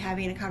and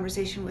having a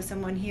conversation with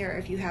someone here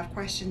if you have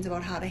questions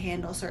about how to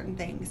handle certain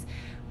things.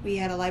 We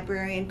had a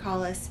librarian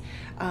call us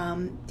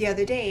the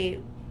other day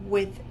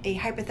with a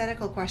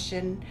hypothetical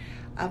question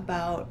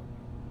about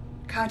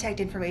contact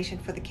information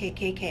for the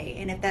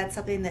KKK, and if that's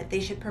something that they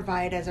should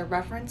provide as a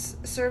reference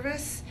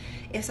service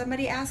if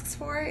somebody asks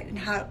for it, and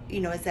how,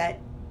 is that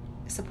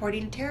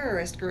supporting a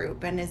terrorist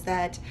group, and is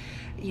that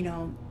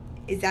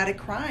a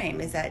crime?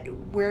 Is that,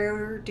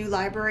 where do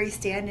libraries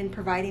stand in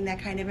providing that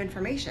kind of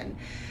information?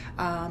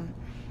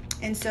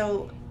 And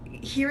so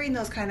hearing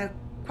those kind of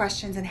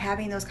questions and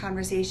having those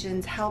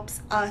conversations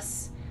helps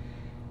us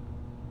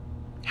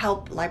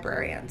help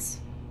librarians,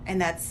 and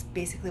that's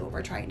basically what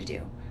we're trying to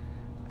do.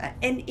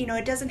 And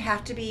it doesn't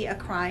have to be a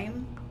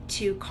crime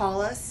to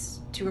call us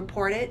to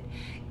report it.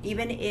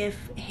 Even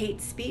if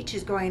hate speech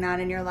is going on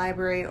in your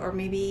library, or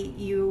maybe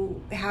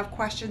you have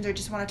questions or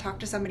just want to talk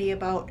to somebody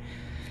about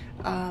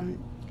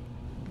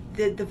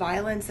the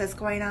violence that's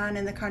going on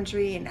in the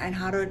country and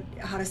how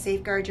to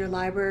safeguard your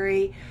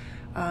library,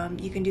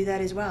 you can do that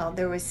as well.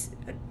 There was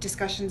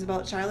discussions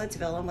about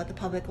Charlottesville and what the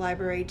public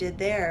library did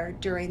there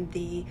during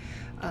the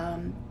I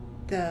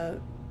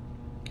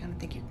don't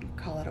think you can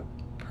call it a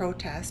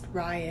protest,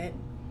 riot,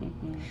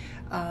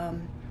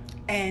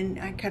 and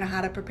kind of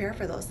how to prepare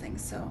for those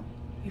things. So,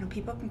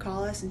 people can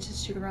call us and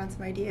just shoot around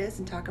some ideas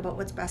and talk about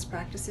what's best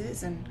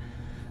practices. And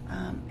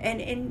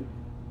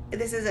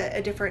this is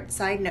a different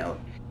side note,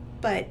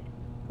 but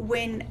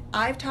when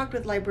I've talked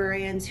with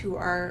librarians who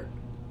are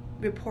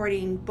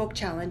reporting book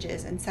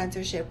challenges and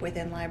censorship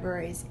within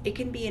libraries, it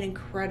can be an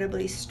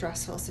incredibly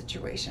stressful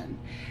situation.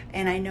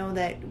 And I know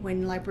that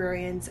when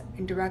librarians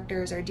and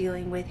directors are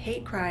dealing with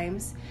hate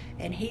crimes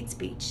and hate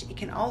speech, it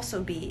can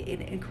also be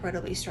an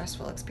incredibly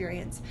stressful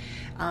experience.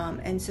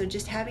 And so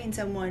just having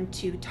someone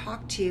to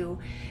talk to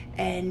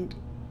and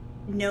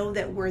know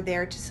that we're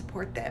there to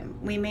support them.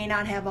 We may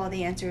not have all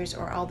the answers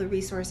or all the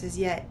resources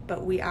yet,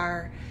 but we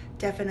are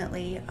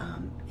definitely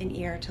an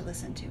ear to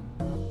listen to.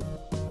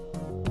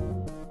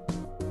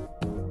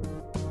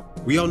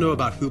 We all know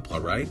about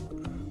Hoopla, right?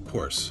 Of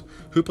course.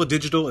 Hoopla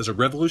Digital is a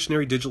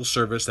revolutionary digital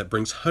service that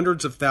brings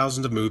hundreds of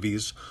thousands of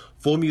movies,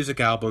 full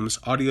music albums,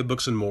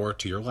 audiobooks, and more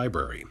to your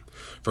library.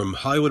 From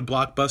Hollywood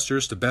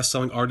blockbusters to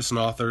best-selling artists and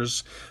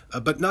authors,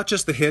 but not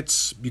just the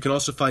hits. You can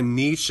also find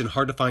niche and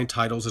hard-to-find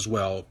titles as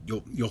well.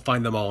 You'll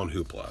find them all on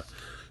Hoopla.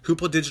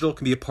 Hoopla Digital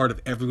can be a part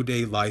of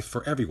everyday life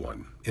for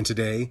everyone, and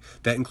today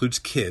that includes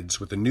kids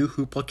with the new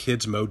Hoopla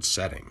Kids Mode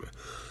setting.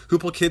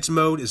 Hoopla Kids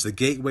Mode is the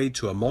gateway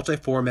to a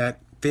multi-format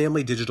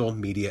family digital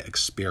media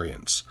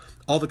experience.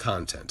 All the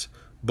content,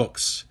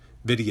 books,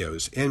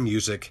 videos, and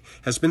music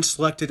has been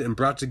selected and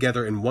brought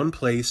together in one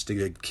place to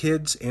give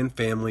kids and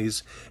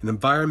families an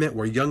environment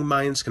where young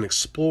minds can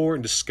explore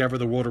and discover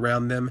the world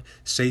around them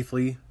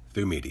safely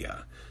through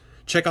media.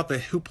 Check out the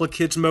Hoopla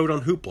Kids Mode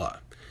on Hoopla.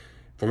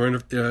 For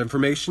more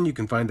information, you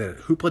can find that at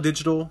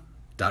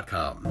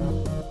hoopladigital.com.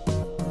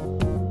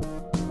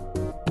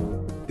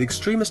 The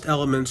extremist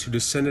elements who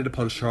descended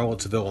upon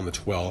Charlottesville on the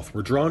 12th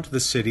were drawn to the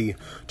city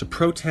to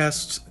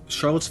protest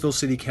Charlottesville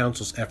City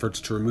Council's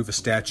efforts to remove a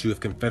statue of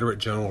Confederate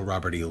General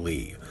Robert E.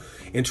 Lee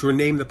and to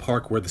rename the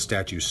park where the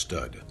statue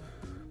stood.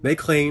 They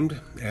claimed,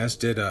 as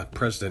did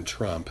President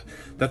Trump,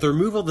 that the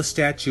removal of the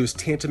statue is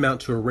tantamount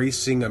to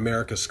erasing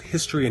America's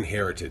history and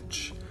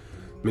heritage.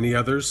 Many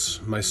others,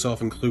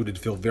 myself included,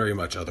 feel very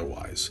much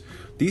otherwise.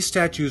 These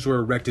statues were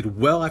erected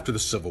well after the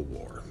Civil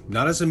War,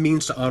 not as a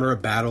means to honor a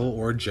battle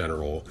or a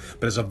general,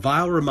 but as a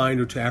vile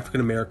reminder to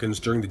African Americans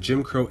during the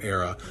Jim Crow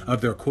era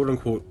of their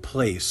quote-unquote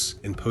place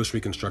in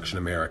post-Reconstruction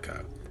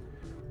America.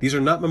 These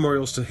are not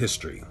memorials to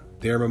history.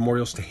 They are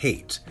memorials to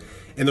hate.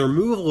 And the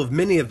removal of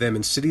many of them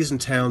in cities and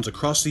towns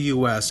across the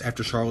U.S.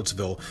 after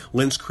Charlottesville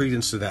lends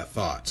credence to that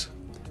thought.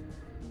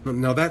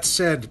 Now, that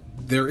said,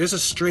 there is a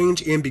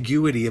strange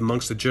ambiguity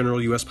amongst the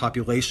general U.S.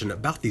 population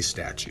about these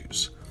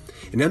statues.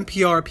 An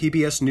NPR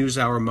PBS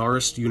NewsHour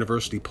Marist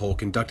University poll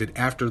conducted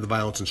after the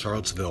violence in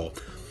Charlottesville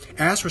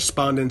asked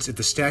respondents if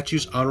the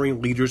statues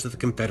honoring leaders of the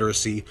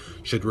Confederacy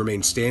should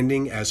remain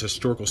standing as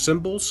historical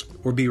symbols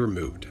or be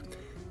removed.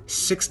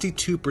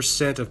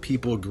 62% of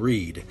people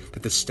agreed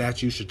that the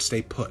statue should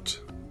stay put.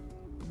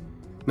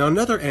 Now,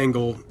 another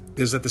angle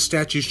is that the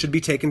statues should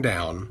be taken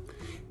down,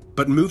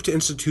 but moved to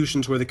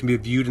institutions where they can be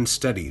viewed and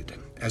studied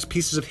as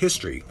pieces of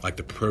history, like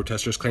the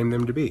protesters claim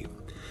them to be.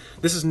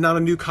 This is not a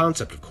new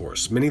concept, of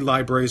course. Many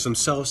libraries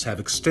themselves have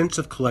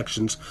extensive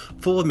collections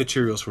full of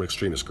materials from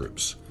extremist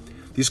groups.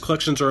 These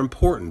collections are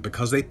important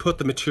because they put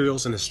the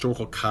materials in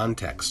historical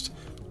context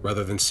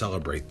rather than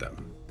celebrate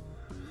them.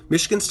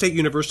 Michigan State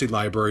University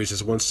Libraries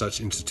is one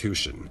such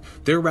institution.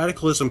 Their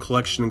radicalism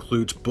collection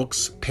includes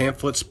books,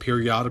 pamphlets,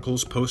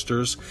 periodicals,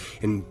 posters,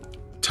 and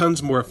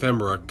tons more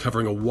ephemera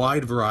covering a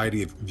wide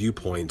variety of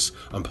viewpoints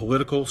on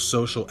political,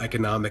 social,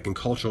 economic, and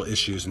cultural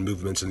issues and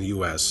movements in the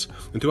U.S.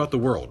 and throughout the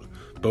world,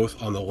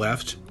 both on the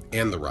left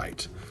and the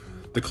right.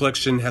 The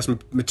collection has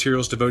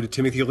materials devoted to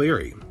Timothy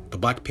Leary, the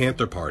Black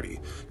Panther Party,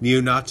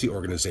 neo-Nazi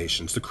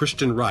organizations, the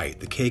Christian right,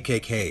 the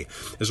KKK,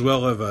 as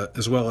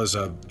well as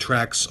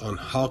tracts on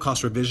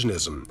Holocaust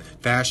revisionism,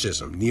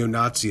 fascism,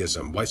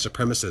 neo-Nazism, white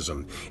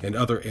supremacism, and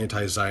other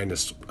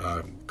anti-Zionist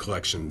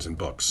collections and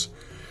books.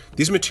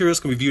 These materials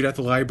can be viewed at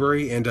the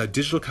library, and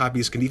digital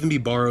copies can even be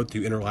borrowed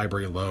through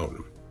interlibrary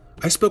loan.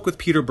 I spoke with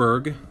Peter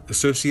Berg,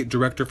 Associate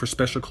Director for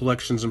Special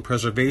Collections and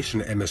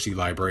Preservation at MSU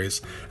Libraries,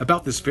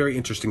 about this very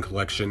interesting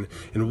collection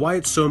and why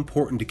it's so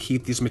important to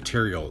keep these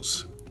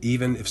materials,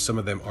 even if some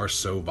of them are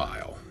so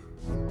vile.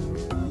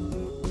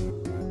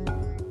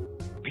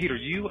 Peter,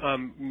 you,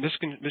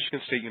 Michigan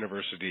State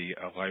University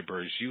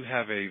Libraries, you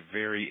have a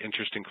very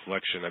interesting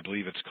collection. I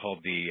believe it's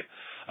called the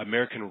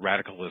American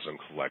Radicalism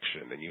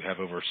Collection, and you have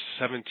over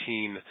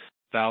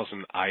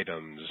 17,000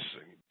 items,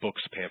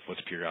 books,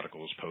 pamphlets,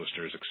 periodicals,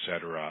 posters,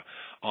 etc.,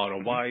 on a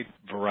wide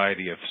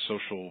variety of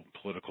social,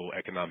 political,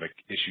 economic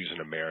issues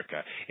in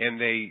America. And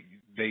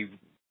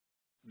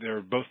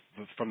they're both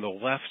from the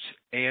left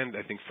and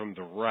I think from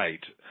the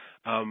right.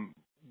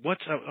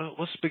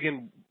 Let's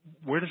begin.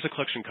 Where does the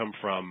collection come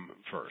from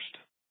first?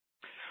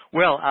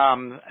 Well,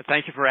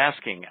 thank you for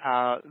asking.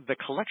 The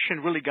collection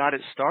really got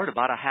its start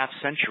about a half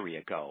century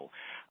ago,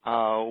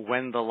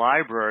 when the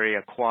library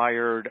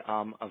acquired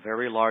a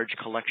very large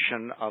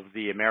collection of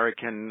the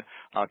American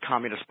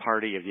Communist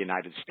Party of the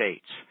United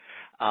States.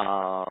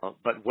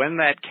 But when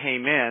that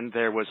came in,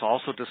 there was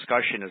also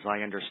discussion, as I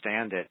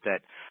understand it,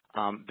 that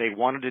they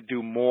wanted to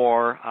do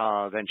more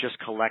than just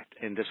collect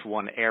in this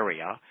one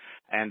area,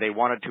 and they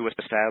wanted to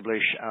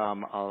establish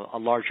a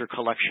larger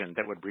collection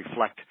that would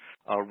reflect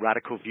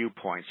radical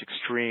viewpoints,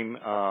 extreme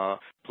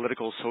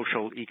political,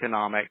 social,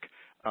 economic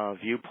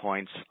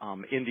viewpoints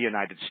in the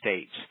United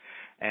States.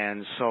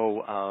 And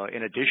so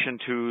in addition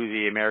to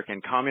the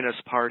American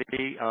Communist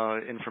Party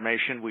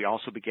information, we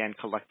also began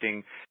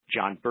collecting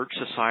John Birch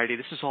Society.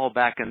 This is all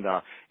back in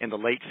the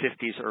late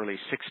 50s, early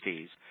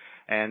 60s.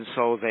 And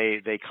so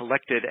they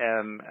collected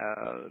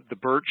the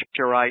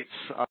Birchites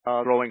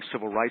growing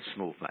civil rights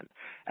movement.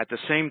 At the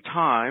same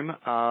time,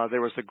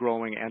 there was the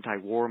growing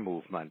anti-war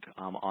movement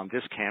on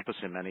this campus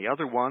and many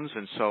other ones,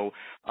 and so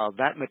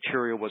that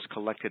material was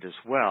collected as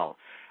well.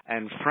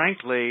 And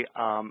frankly,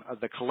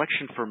 the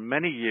collection for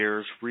many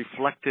years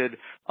reflected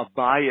a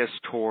bias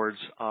towards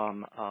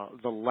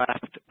the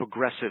left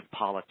progressive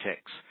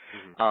politics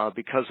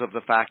because of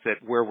the fact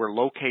that where we're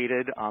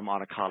located on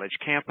a college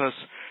campus,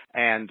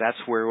 and that's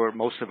where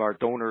most of our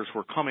donors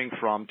were coming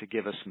from to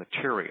give us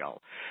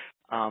material.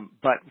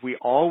 But we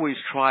always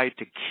tried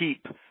to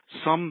keep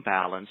some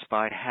balance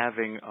by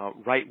having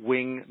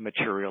right-wing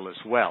material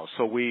as well.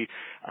 So we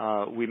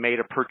made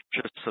a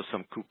purchase of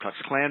some Ku Klux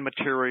Klan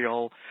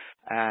material,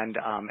 and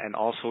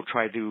also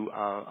tried to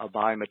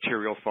buy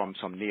material from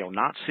some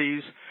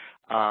neo-Nazis.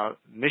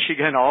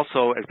 Michigan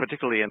also,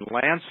 particularly in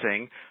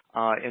Lansing,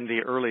 in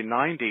the early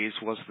 90s,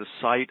 was the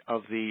site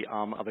of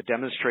a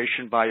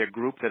demonstration by a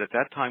group that at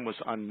that time was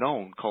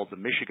unknown called the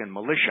Michigan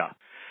Militia.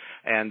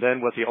 And then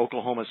with the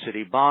Oklahoma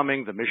City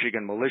bombing, the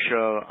Michigan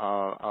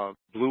Militia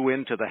blew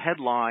into the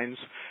headlines,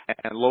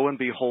 and lo and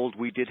behold,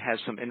 we did have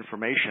some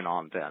information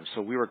on them.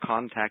 So we were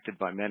contacted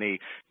by many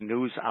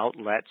news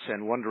outlets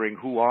and wondering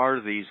who are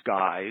these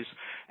guys,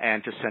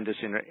 and to send us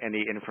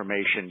any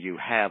information you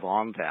have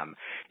on them.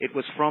 It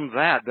was from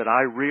that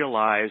I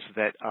realized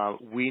that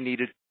we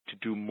needed to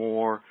do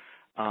more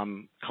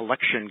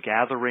collection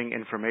gathering,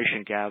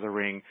 information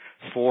gathering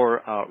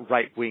for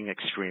right-wing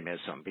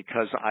extremism,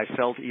 because I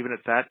felt even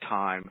at that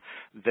time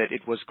that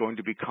it was going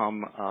to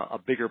become a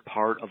bigger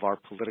part of our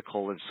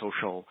political and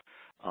social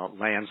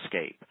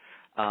landscape.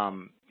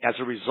 As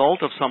a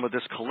result of some of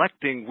this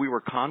collecting, we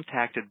were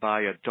contacted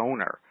by a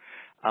donor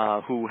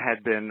who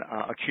had been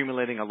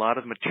accumulating a lot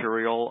of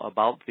material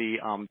about the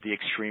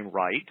extreme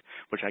right,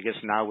 which I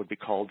guess now would be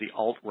called the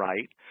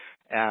alt-right,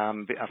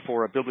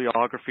 for a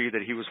bibliography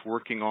that he was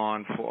working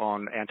on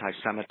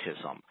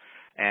anti-Semitism.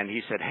 And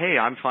he said, hey,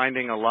 I'm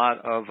finding a lot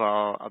of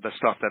the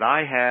stuff that I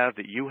have,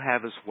 that you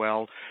have as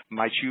well.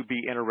 Might you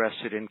be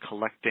interested in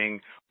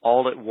collecting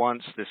all at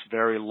once this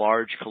very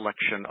large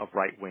collection of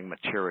right-wing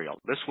material?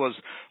 This was,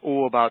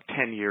 about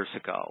 10 years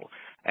ago.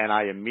 And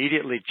I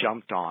immediately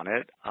jumped on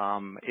it.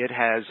 It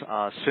has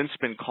since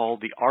been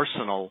called the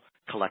Arsenal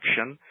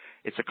Collection.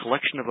 It's a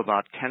collection of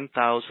about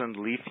 10,000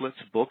 leaflets,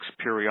 books,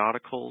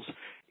 periodicals,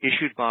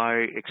 issued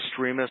by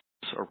extremists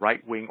or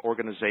right-wing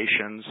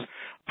organizations,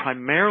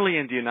 primarily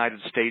in the United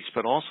States,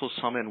 but also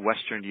some in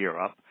Western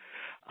Europe,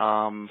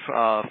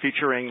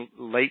 featuring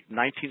late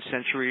 19th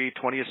century,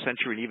 20th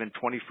century, and even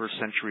 21st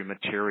century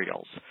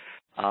materials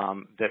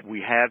that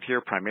we have here,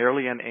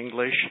 primarily in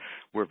English.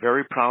 We're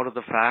very proud of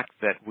the fact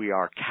that we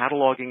are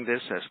cataloging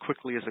this as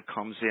quickly as it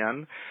comes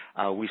in.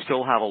 We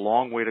still have a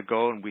long way to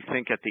go, and we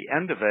think at the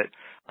end of it,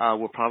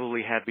 we'll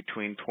probably have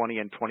between 20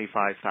 and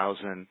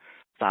 25,000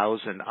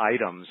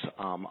 items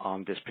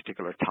on this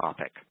particular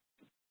topic.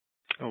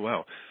 Oh,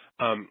 wow.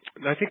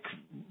 I think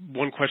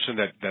one question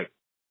that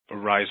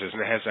arises,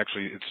 and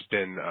it's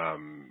been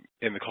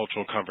in the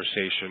cultural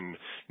conversation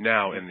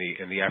now in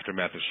the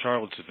aftermath of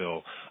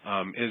Charlottesville,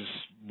 is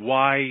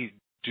why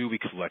do we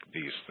collect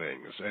these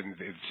things? And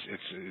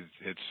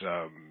it's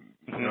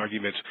an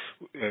argument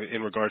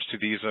in regards to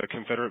these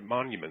Confederate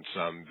monuments.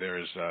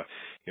 There's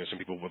some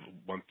people would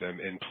want them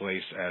in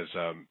place as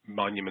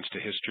monuments to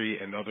history,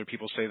 and other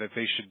people say that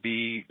they should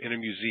be in a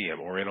museum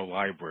or in a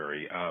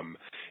library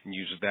and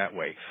used that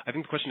way. I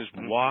think the question is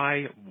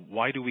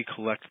why do we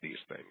collect these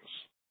things?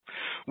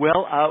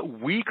 Well,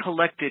 we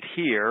collect it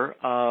here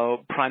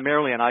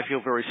primarily, and I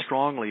feel very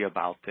strongly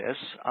about this.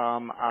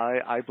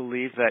 I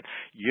believe that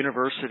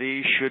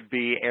universities should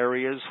be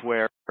areas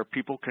where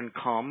people can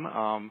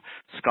come,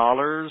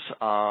 scholars,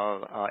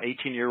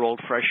 18-year-old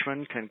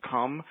freshmen can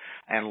come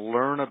and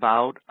learn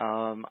about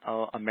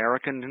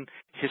American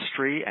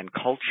history and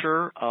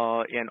culture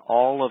in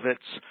all of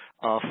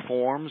its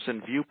forms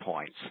and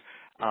viewpoints.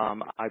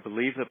 I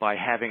believe that by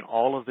having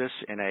all of this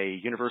in a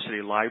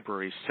university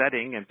library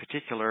setting in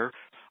particular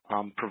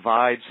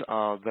provides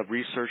the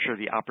researcher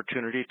the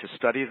opportunity to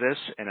study this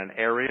in an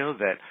area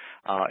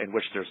that in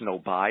which there's no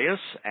bias,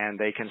 and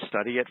they can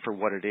study it for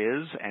what it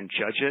is and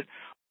judge it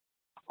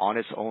on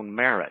its own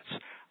merits.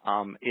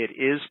 It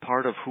is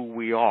part of who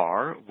we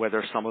are,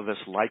 whether some of us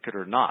like it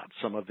or not.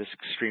 Some of this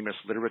extremist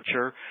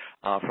literature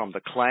from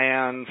the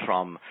Klan,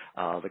 from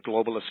the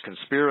globalist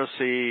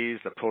conspiracies,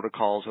 the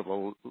protocols of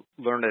the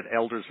learned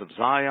elders of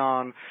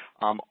Zion,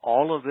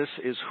 all of this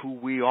is who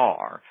we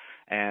are.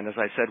 And as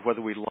I said,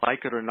 whether we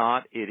like it or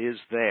not, it is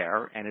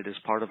there, and it is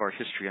part of our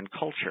history and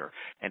culture.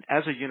 And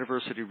as a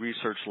university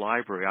research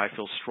library, I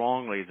feel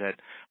strongly that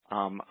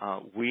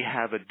we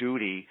have a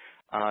duty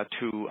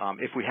to,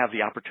 if we have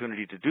the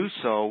opportunity to do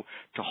so,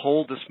 to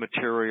hold this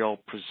material,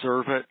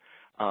 preserve it,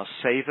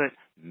 save it,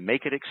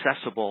 make it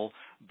accessible,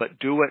 but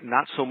do it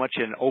not so much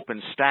in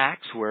open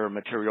stacks where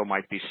material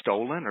might be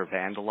stolen or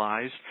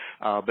vandalized,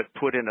 but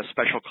put in a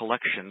special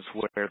collections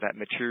where that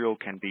material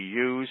can be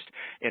used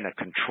in a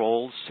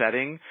controlled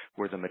setting,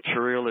 where the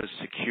material is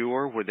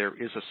secure, where there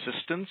is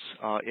assistance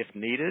if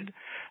needed.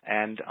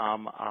 And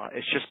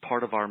it's just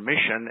part of our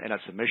mission, and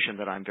it's a mission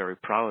that I'm very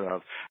proud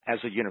of as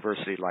a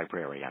university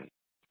librarian.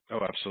 Oh,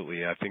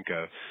 absolutely. I think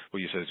what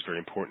you said is very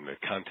important. That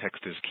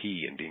context is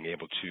key in being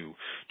able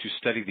to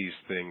study these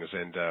things,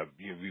 and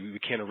we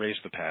can't erase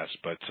the past,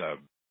 but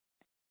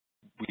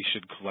we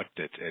should collect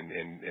it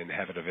and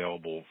have it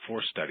available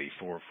for study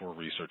for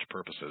research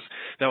purposes.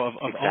 Now, of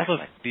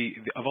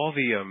all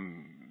the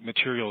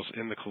materials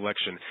in the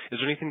collection, is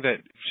there anything that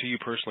to you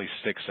personally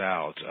sticks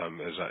out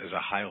as a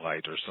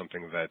highlight or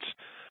something that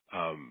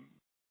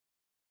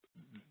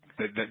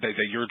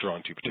that you're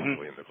drawn to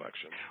particularly in the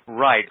collection?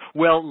 Right.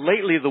 Well,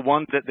 lately the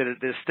one that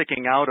is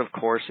sticking out, of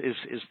course,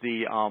 is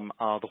the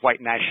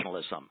white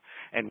nationalism.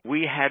 And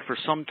we had for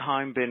some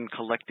time been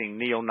collecting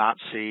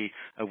neo-Nazi.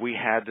 We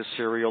had the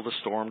serial, The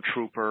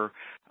Stormtrooper,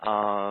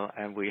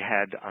 and we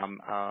had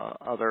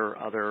other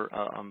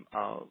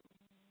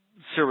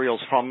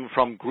serials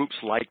from groups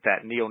like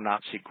that,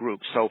 neo-Nazi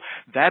groups. So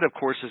that, of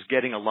course, is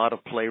getting a lot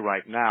of play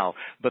right now.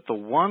 But the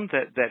one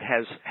that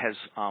has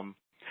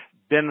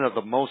been of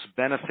the most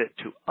benefit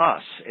to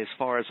us as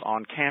far as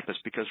on campus,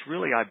 because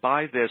really I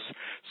buy this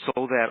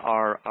so that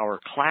our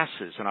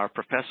classes and our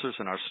professors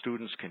and our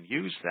students can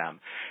use them,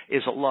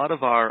 is a lot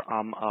of our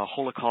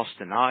Holocaust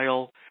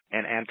denial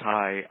and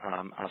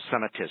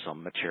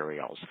anti-Semitism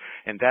materials.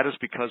 And that is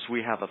because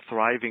we have a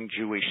thriving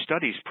Jewish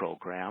studies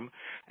program,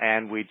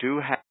 and we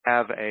do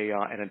have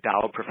an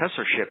endowed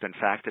professorship, in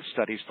fact, that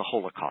studies the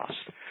Holocaust.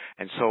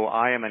 And so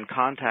I am in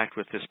contact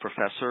with this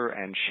professor,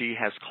 and she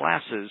has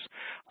classes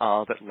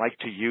that like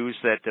to use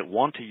that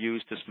want to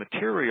use this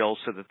material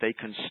so that they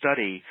can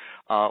study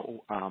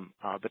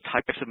the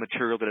types of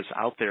material that is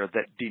out there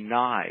that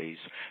denies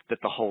that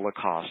the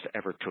Holocaust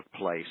ever took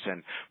place.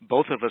 And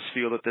both of us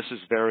feel that this is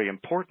very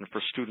important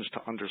for students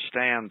to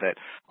understand that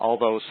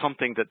although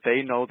something that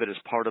they know that is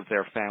part of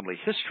their family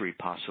history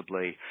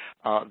possibly,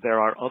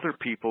 there are other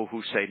people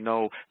who say,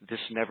 no, this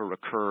never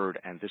occurred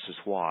and this is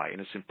why.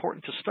 And it's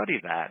important to study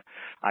that,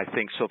 I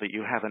think, so that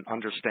you have an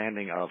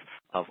understanding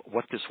of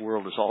what this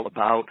world is all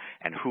about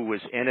and who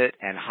is in it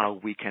and how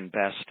we can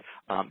best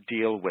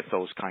deal with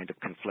those kind of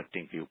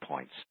conflicting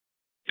viewpoints.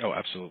 Oh,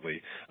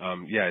 absolutely.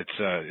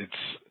 It's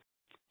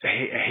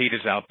hate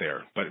is out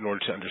there, but in order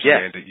to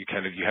understand it, you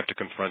have to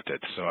confront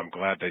it. So I'm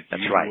glad that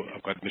That's right.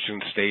 I'm glad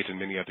Michigan State and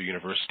many other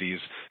universities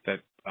that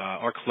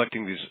are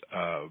collecting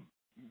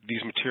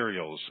these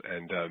materials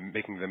and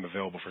making them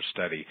available for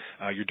study.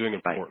 You're doing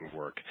important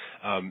work.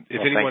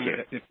 If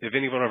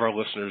any one of our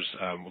listeners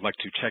would like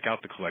to check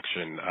out the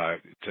collection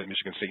to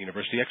Michigan State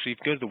University, actually, if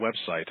you go to the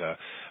website,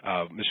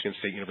 Michigan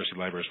State University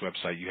Library's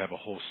website, you have a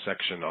whole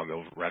section on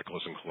the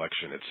radicalism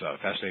collection.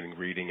 It's fascinating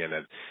reading, and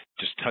it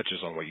just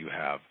touches on what you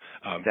have.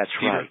 That's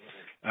Peter,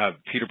 right.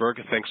 Peter Berg,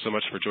 thanks so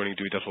much for joining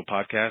Dewey Decibel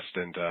Podcast,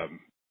 and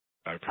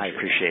I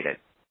appreciate it.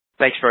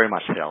 Thanks very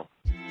much, Phil.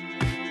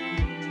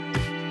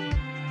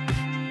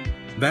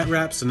 That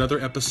wraps another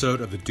episode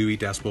of the Dewey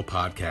Decibel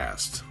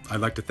Podcast. I'd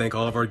like to thank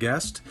all of our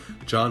guests,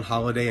 John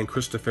Holliday and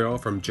Krista Farrell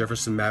from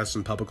Jefferson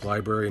Madison Public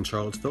Library in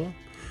Charlottesville,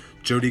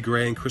 Jody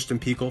Gray and Kristen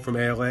Peekle from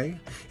ALA,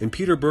 and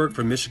Peter Berg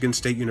from Michigan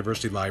State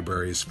University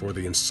Libraries for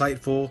the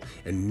insightful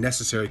and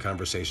necessary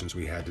conversations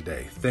we had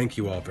today. Thank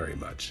you all very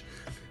much.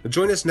 Now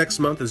join us next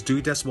month as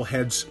Dewey Decibel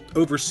heads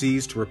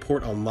overseas to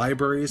report on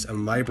libraries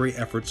and library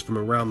efforts from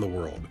around the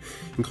world,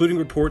 including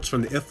reports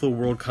from the IFLA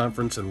World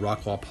Conference in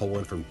Wrocław,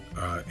 Poland from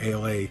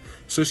ALA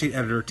Associate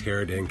Editor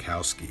Tara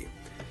Dankowski.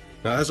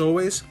 Now, as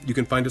always, you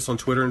can find us on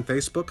Twitter and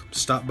Facebook.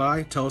 Stop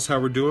by, tell us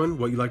how we're doing,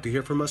 what you'd like to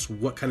hear from us,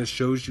 what kind of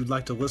shows you'd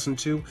like to listen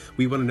to.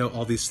 We want to know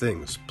all these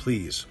things.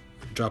 Please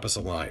drop us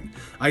a line.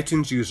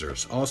 iTunes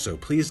users, also,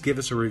 please give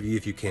us a review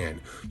if you can.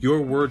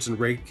 Your words and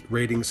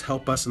ratings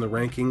help us in the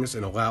rankings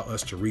and allow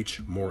us to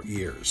reach more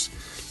ears.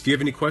 If you have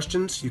any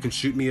questions, you can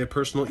shoot me a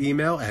personal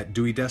email at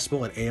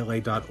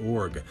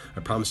deweydecibel@ala.org. I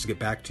promise to get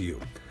back to you.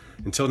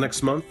 Until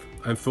next month,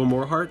 I'm Phil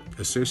Morehart,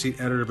 Associate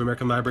Editor of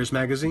American Libraries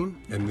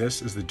Magazine, and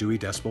this is the Dewey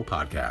Decibel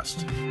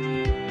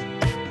Podcast.